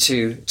going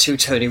too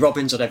Tony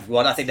Robbins on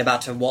everyone, I think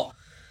about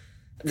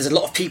there's a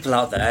lot of people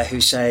out there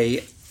who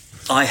say,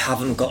 I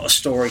haven't got a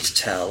story to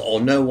tell, or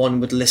no one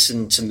would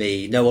listen to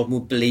me, no one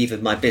would believe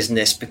in my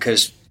business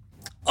because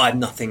I'm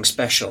nothing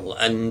special.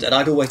 And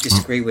I'd always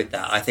disagree with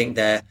that. I think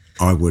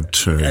I would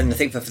too. And I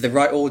think for the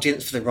right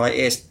audience, for the right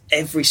ears,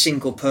 every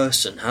single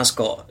person has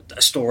got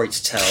a story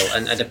to tell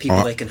and the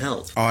people they can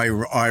help.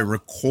 I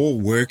recall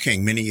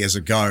working many years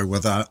ago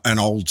with an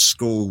old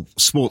school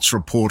sports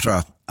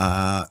reporter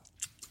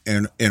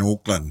in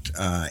Auckland,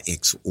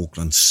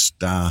 ex-Auckland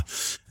Star,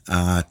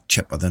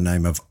 chap by the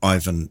name of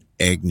Ivan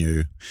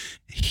Agnew.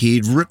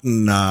 He'd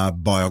written a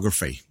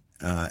biography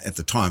at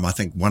the time. I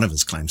think one of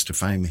his claims to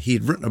fame, he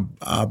had written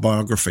a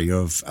biography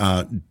of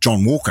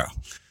John Walker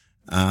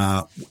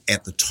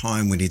at the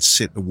time when he'd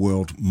set the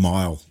world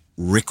mile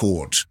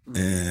record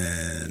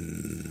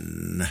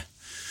in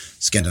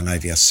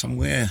Scandinavia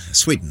somewhere,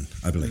 Sweden,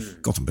 I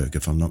believe, Gothenburg,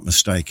 if I'm not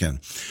mistaken.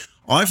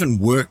 I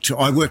worked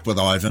with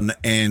Ivan,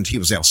 and he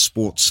was our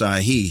sports,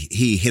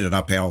 he headed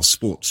up our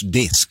sports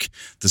desk.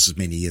 This is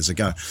many years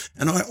ago.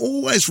 And I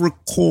always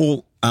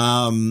recall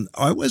Ivan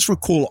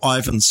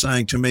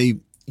saying to me,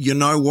 you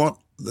know what?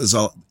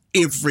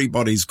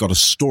 Everybody's got a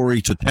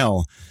story to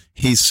tell.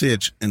 He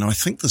said, and I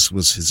think this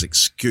was his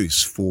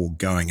excuse for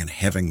going and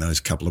having those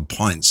couple of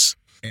pints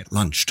at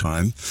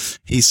lunchtime.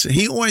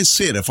 He always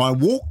said, if I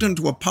walked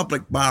into a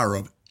public bar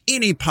of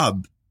any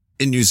pub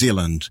in New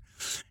Zealand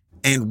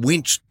and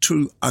went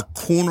to a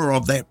corner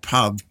of that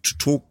pub to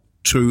talk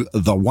to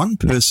the one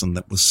person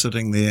that was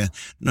sitting there,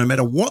 no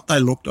matter what they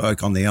looked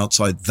like on the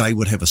outside, they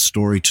would have a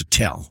story to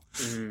tell.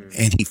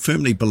 And he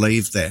firmly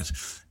believed that.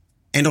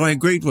 And I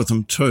agreed with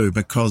him too,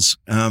 because,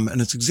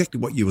 and it's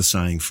exactly what you were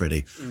saying,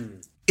 Freddie.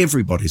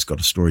 Everybody's got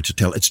a story to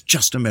tell. It's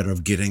just a matter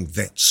of getting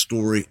that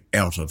story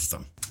out of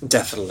them.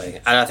 Definitely.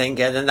 And I think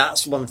and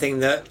that's one thing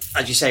that,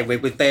 as you say,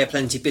 with Bay of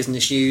Plenty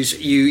Business News,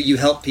 you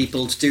help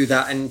people to do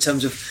that in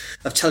terms of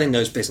telling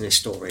those business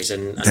stories.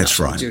 And that's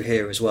right. What you do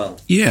here as well.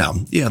 Yeah,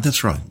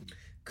 that's right.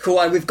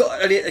 Cool. We've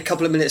got only a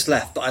couple of minutes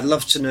left, but I'd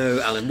love to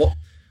know, Alan,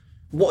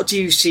 what do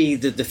you see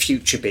the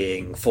future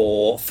being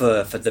for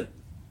the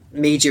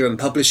media and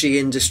publishing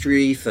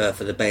industry, for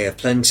the Bay of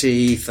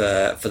Plenty,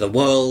 for the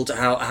world?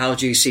 How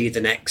do you see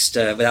the next,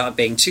 without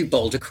being too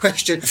bold a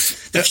question,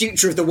 the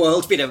future of the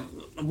world?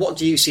 What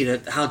do you see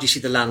how do you see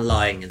the land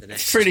lying in the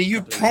next? Freddie,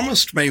 you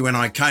promised me when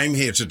I came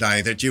here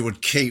today that you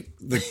would keep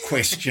the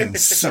question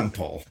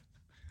simple.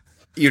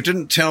 You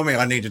didn't tell me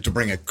I needed to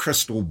bring a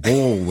crystal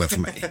ball with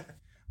me.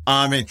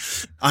 I mean,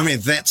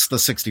 that's the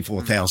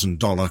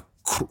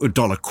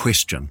 $64,000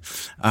 question.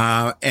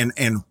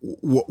 And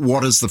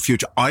what is the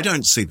future? I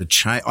don't see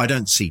I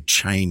don't see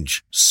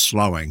change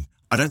slowing.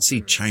 I don't see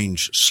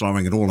change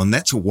slowing at all. And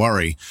that's a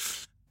worry.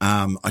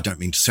 I don't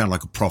mean to sound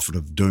like a prophet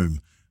of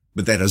doom,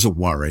 but that is a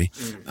worry.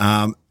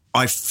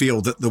 I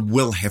feel that there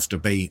will have to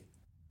be,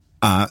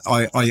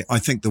 I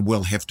think there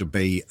will have to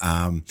be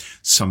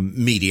some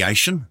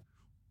mediation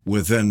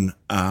within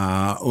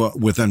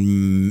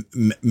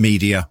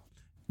media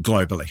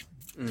globally.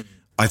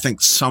 I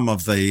think some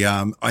of the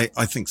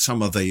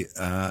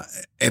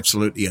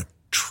absolutely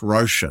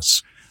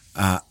atrocious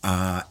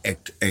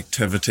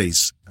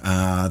activities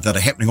that are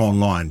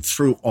happening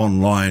through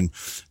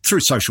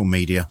social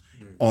media,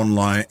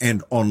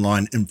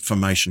 online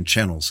information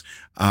channels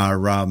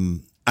are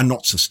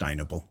not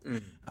sustainable.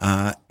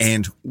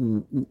 And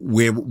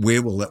where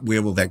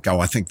will that go?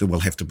 I think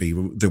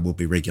there will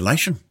be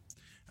regulation.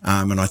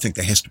 And I think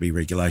there has to be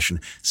regulation.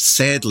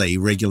 Sadly,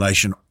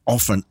 regulation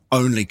often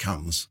only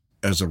comes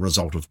as a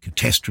result of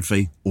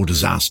catastrophe or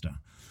disaster.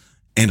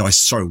 And I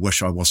so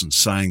wish I wasn't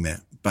saying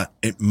that, but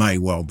it may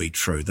well be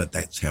true that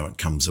that's how it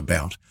comes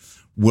about.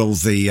 Will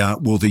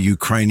the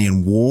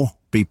Ukrainian war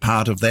be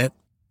part of that?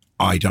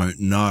 I don't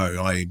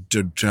know. I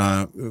did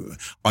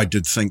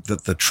think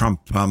that the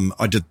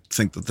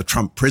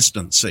Trump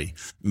presidency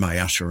may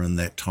usher in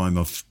that time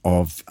of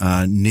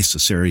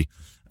necessary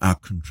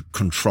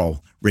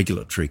control,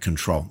 regulatory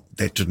control.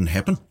 That didn't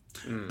happen,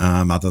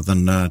 other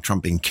than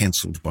Trump being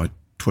cancelled by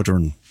Twitter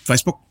and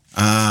Facebook.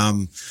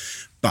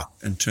 But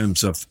in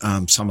terms of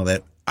some of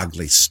that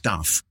ugly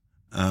stuff,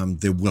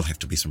 there will have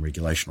to be some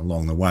regulation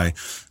along the way.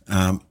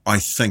 I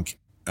think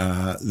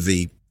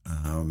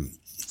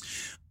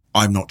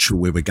I'm not sure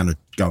where we're going to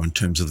go in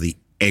terms of the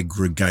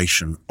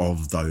aggregation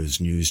of those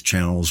news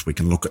channels. We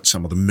can look at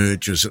some of the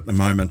mergers at the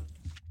moment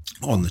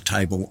on the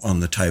table,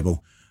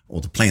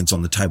 or the plans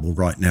on the table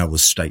right now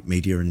with state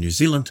media in New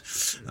Zealand,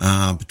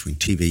 between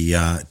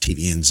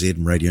TVNZ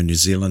and Radio New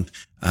Zealand.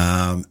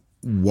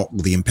 What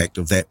will the impact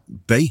of that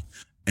be,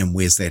 and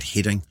where's that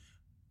heading?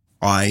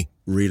 I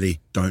really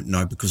don't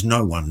know, because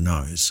no one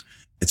knows.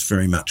 It's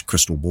very much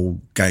crystal ball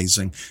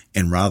gazing,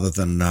 and rather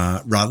than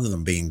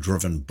being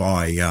driven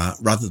by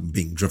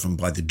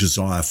the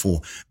desire for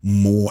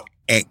more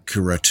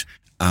accurate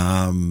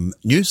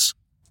news,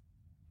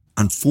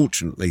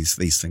 unfortunately,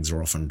 these things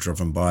are often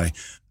driven by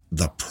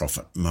the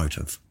profit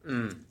motive.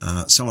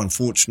 So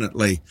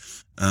unfortunately,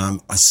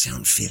 I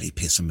sound fairly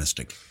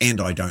pessimistic,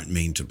 and I don't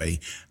mean to be,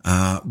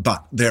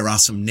 but there are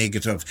some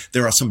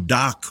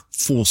dark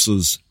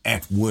forces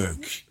at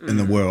work in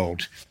the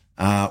world.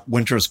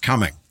 Winter is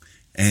coming,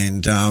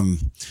 and I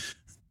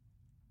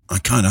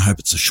kind of hope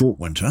it's a short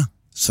winter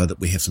so that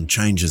we have some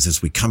changes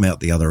as we come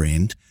out the other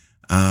end,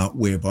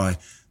 whereby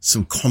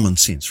some common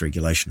sense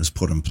regulation is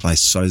put in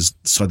place so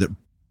that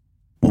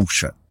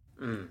bullshit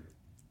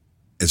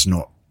is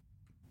not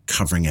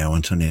covering our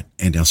internet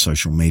and our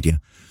social media,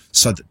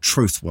 so that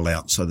truth will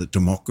out, so that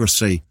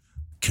democracy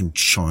can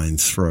shine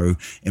through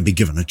and be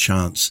given a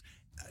chance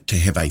to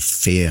have a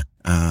fair,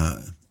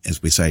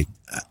 as we say,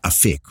 a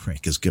fair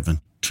crack is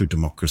given to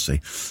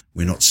democracy.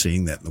 We're not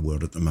seeing that in the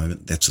world at the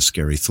moment. That's a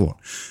scary thought.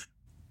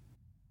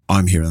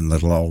 I'm here in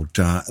little old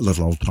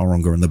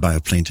Tauranga in the Bay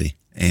of Plenty,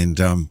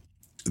 and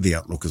the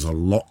outlook is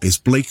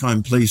bleak,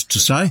 I'm pleased to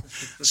say.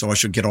 So I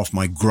should get off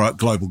my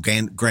global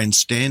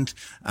grandstand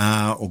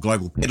or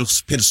global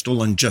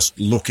pedestal and just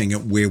looking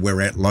at where we're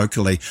at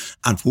locally.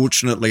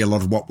 Unfortunately, a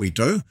lot of what we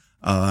do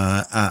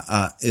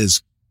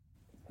is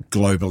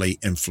globally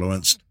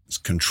influenced. It's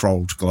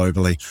controlled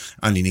globally.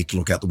 Only need to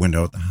look out the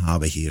window at the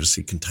harbour here to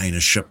see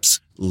container ships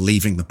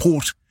leaving the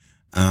port,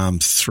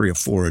 3 or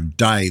 4 a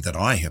day that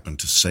I happen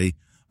to see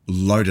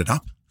loaded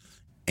up,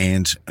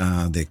 and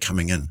they're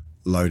coming in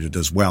loaded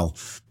as well.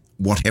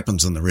 What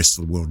happens in the rest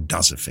of the world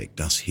does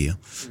affect us here,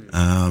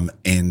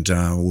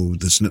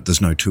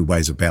 there's no two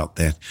ways about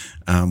that.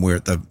 We're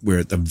at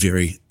the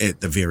very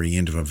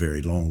end of a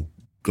very long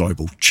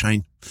global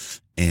chain,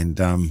 and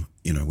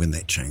when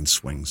that chain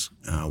swings,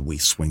 we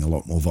swing a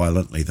lot more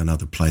violently than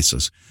other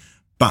places.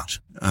 But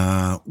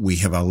we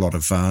have a lot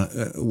of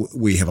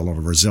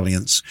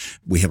resilience.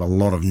 We have a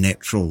lot of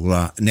natural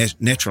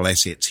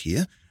assets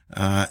here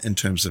in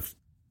terms of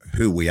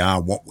who we are,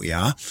 what we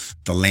are,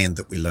 the land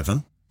that we live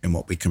in, and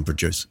what we can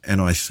produce. And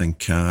I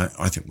think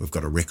we've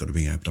got a record of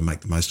being able to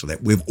make the most of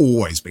that. We've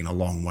always been a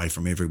long way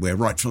from everywhere,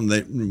 right from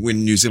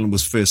when New Zealand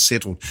was first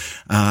settled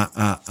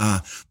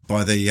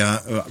by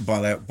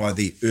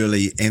the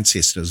early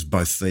ancestors,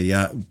 both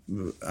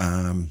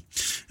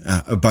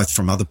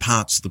from other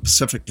parts of the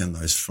Pacific and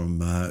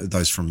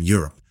those from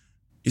Europe.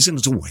 New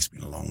Zealand's always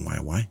been a long way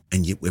away,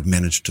 and yet we've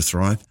managed to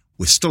thrive.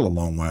 We're still a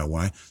long way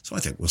away, so I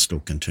think we'll still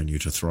continue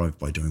to thrive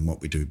by doing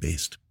what we do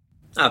best.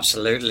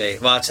 Absolutely.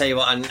 Well, I'll tell you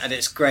what, and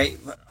it's great,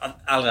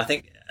 Alan. I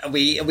think are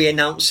we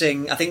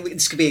announcing? I think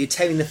this could be a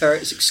Taming the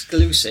Ferrets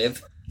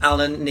exclusive.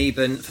 Alan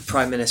Neben for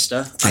Prime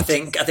Minister. I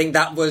think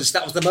that was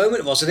the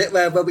moment, wasn't it,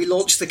 where we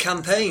launched the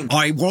campaign.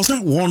 I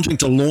wasn't wanting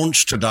to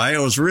launch today. I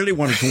was really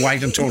wanting to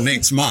wait until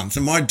next month.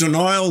 And my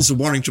denials of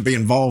wanting to be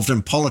involved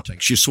in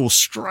politics, you saw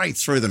straight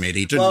through them,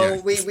 Eddie,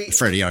 didn't you?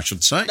 Freddie, I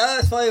should say. No,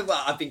 it's fine.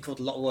 Well, I've been called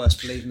a lot worse,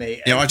 believe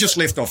me. Yeah, I just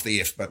left off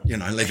the F, but,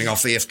 leaving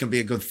off the F can be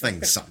a good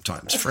thing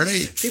sometimes,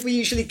 Freddie. People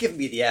usually give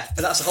me the F,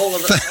 but that's a whole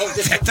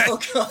different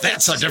podcast.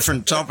 That's a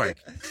different topic.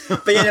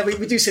 But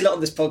we do see a lot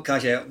on this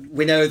podcast. Yeah,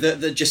 we know that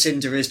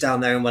Jacinda is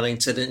down there in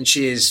Wellington, and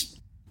she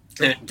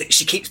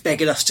keeps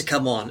begging us to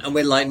come on, and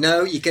we're like,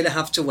 no, you're going to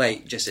have to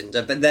wait,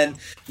 Jacinda. But then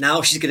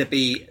now she's going to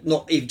be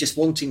not even just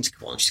wanting to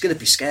come on, she's going to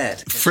be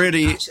scared.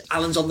 Freddie,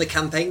 Alan's on the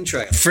campaign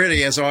trail.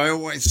 Freddie, as I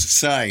always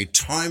say,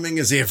 timing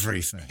is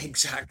everything.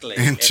 Exactly.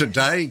 And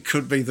today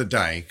could be the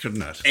day,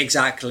 couldn't it?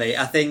 Exactly.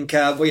 I think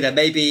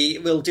maybe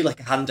we'll do like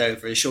a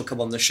handover, and she'll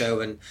come on the show,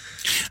 and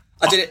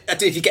I don't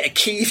know if you get a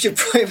key to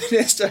Prime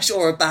Minister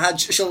or a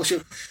badge. She'll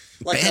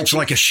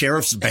like a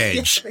sheriff's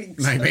badge,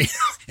 maybe,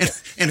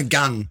 and a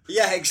gun.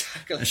 Yeah,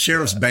 exactly. A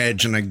sheriff's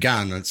badge and a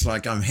gun. It's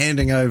like, I'm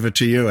handing over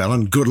to you,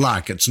 Alan. Good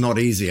luck. It's not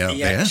easy out there.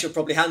 Yeah, she'll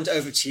probably hand it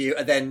over to you,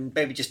 and then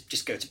maybe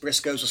just go to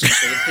Briscoe's or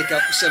something and pick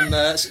up some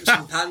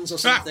pans or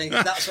something.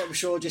 That's what I'm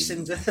sure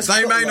Jacinda.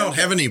 They may not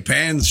have any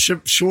pans.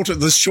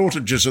 There's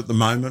shortages at the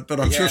moment, but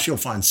I'm sure she'll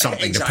find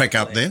something to pick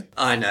up there.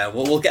 I know.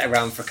 Well, we'll get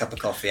around for a cup of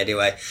coffee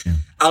anyway. Yeah.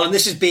 Alan,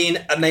 this has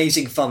been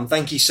amazing fun.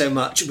 Thank you so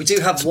much. We do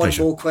have one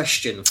more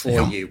question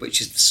for you,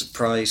 which is the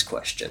surprise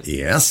question.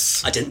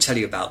 Yes. I didn't tell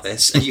you about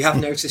this, and you have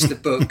noticed the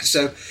book.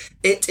 So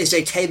it is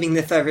a Taming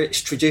the Ferrets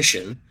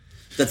tradition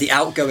that the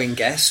outgoing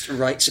guest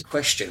writes a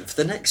question for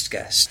the next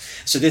guest.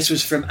 So this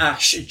was from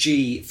Ash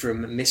G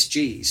from Miss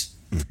G's.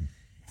 Mm-hmm.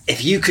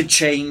 If you could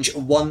change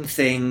one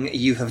thing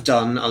you have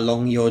done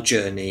along your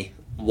journey,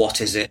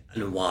 what is it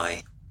and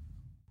why?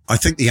 I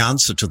think the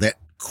answer to that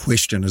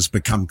question has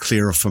become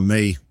clearer for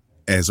me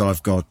as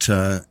I've got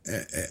older.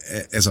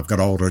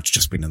 It's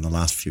just been in the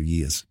last few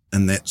years,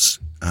 and that's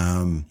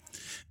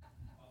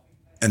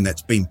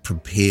been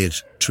prepared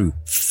to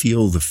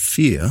feel the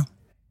fear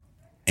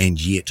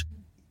and yet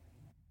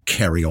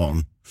carry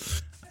on.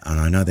 And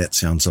I know that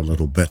sounds a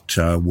little bit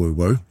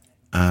woo-woo,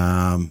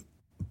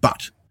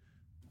 but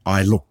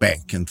I look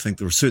back and think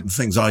there are certain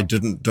things I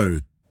didn't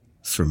do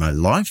through my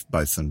life,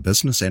 both in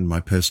business and my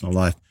personal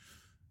life,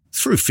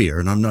 through fear,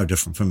 and I'm no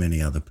different from any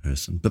other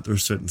person. But there are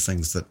certain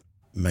things that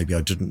maybe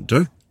I didn't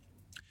do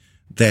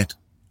that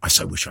I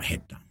so wish I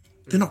had done.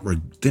 They're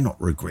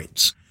not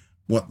regrets.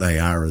 What they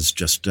are is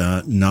just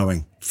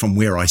knowing from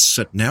where I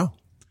sit now,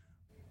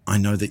 I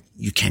know that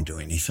you can do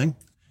anything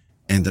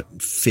and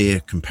that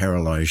fear can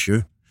paralyze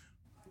you,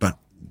 but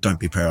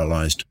don't be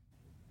paralyzed.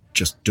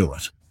 Just do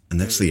it.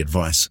 And that's the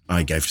advice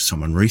I gave to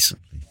someone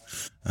recently.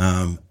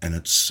 And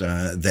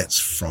that's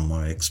from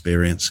my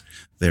experience.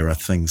 There are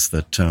things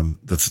that,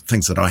 the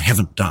things that I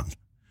haven't done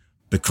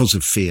because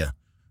of fear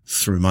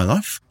through my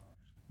life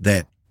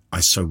that I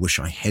so wish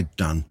I had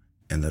done,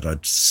 and that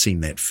I'd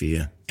seen that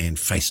fear and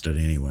faced it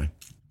anyway.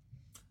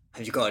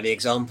 Have you got any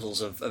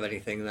examples of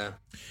anything there?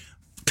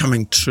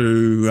 Coming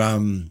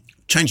to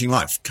changing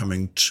life,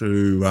 coming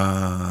to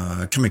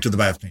the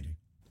Bay of Plenty.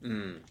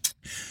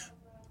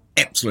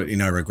 Absolutely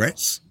no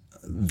regrets.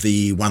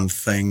 The one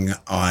thing the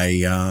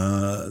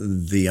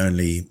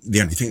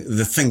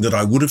thing that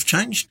I would have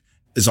changed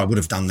is I would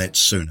have done that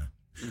sooner.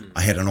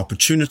 I had an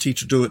opportunity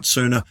to do it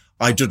sooner.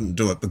 I didn't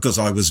do it because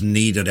I was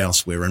needed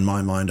elsewhere. In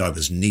my mind, I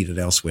was needed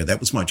elsewhere.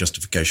 That was my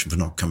justification for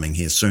not coming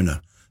here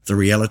sooner. The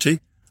reality,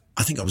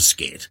 I think I was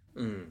scared.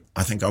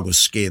 I think I was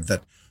scared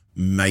that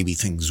maybe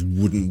things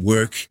wouldn't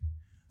work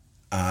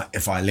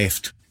if I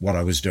left what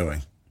I was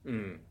doing.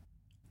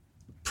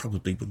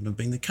 Probably wouldn't have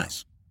been the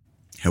case.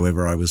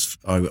 However, I was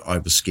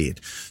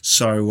scared.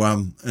 So,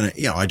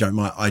 I don't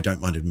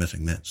mind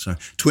admitting that. So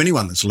to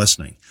anyone that's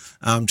listening,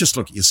 just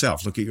look at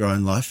yourself, look at your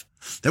own life.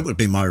 That would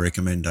be my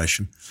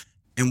recommendation.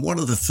 And one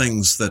of the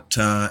things that,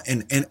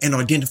 and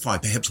identify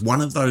perhaps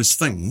one of those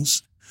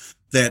things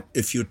that,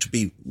 if you're to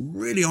be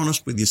really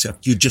honest with yourself,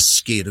 you're just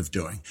scared of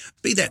doing.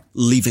 Be that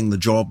leaving the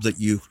job that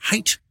you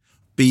hate,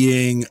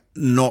 being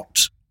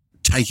not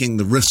taking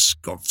the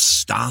risk of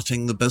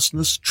starting the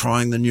business,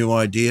 trying the new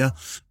idea,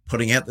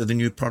 putting out the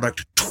new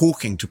product,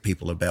 talking to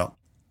people about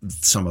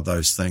some of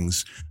those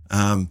things.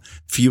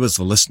 For you as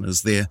the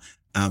listeners there,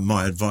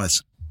 my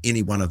advice,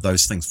 any one of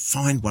those things,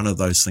 find one of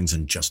those things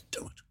and just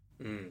do it.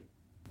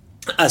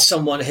 As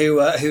someone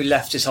who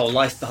left his whole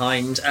life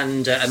behind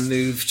and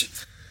moved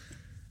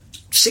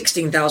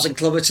 16,000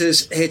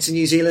 kilometres here to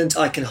New Zealand,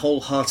 I can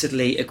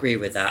wholeheartedly agree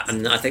with that.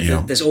 And I think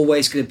that there's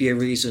always going to be a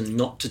reason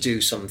not to do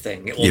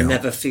something. It will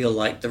never feel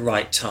like the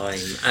right time.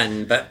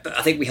 But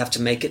I think we have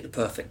to make it the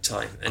perfect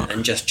time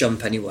and just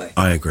jump anyway.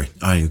 I agree.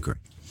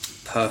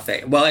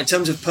 Perfect. Well, in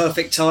terms of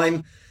perfect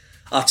time,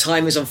 our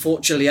time is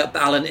unfortunately up.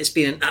 Alan, it's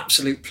been an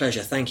absolute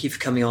pleasure. Thank you for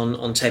coming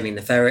on Taming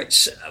the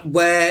Ferrets.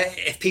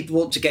 If people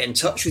want to get in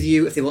touch with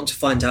you, if they want to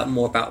find out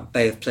more about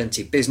Bay of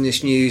Plenty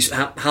business news,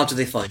 how do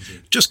they find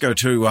you? Just go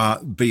to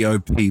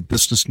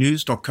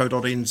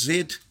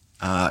bopbusinessnews.co.nz.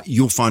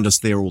 you'll find us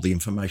there. All the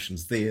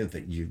information's there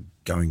that you're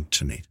going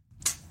to need.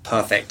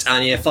 Perfect.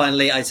 And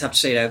finally, I just have to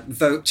say,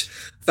 vote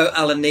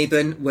Alan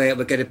Neben. We're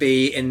going to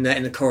be in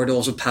the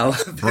corridors of power.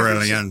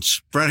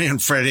 Brilliant,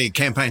 Freddie.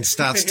 Campaign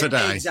starts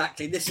today.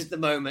 Exactly. This is the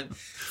moment.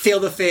 Feel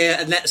the fear,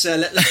 and let's go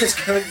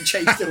and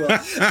change the world.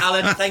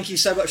 Alan, thank you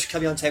so much for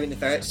coming on Taming the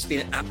Ferrets. It's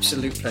been an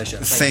absolute pleasure.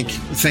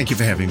 Thank you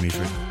for having me,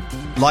 Freddie.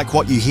 Like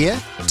what you hear?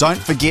 Don't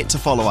forget to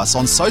follow us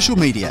on social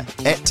media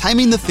at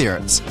Taming the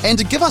Ferrets and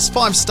to give us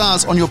 5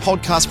 stars on your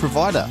podcast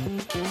provider.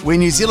 We're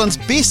New Zealand's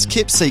best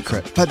kept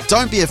secret, but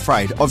don't be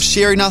afraid of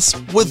sharing us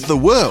with the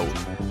world.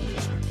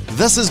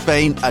 This has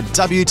been a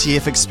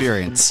WTF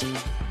experience.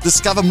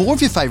 Discover more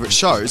of your favourite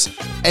shows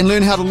and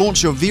learn how to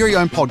launch your very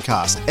own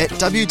podcast at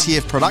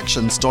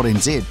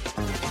wtfproductions.nz.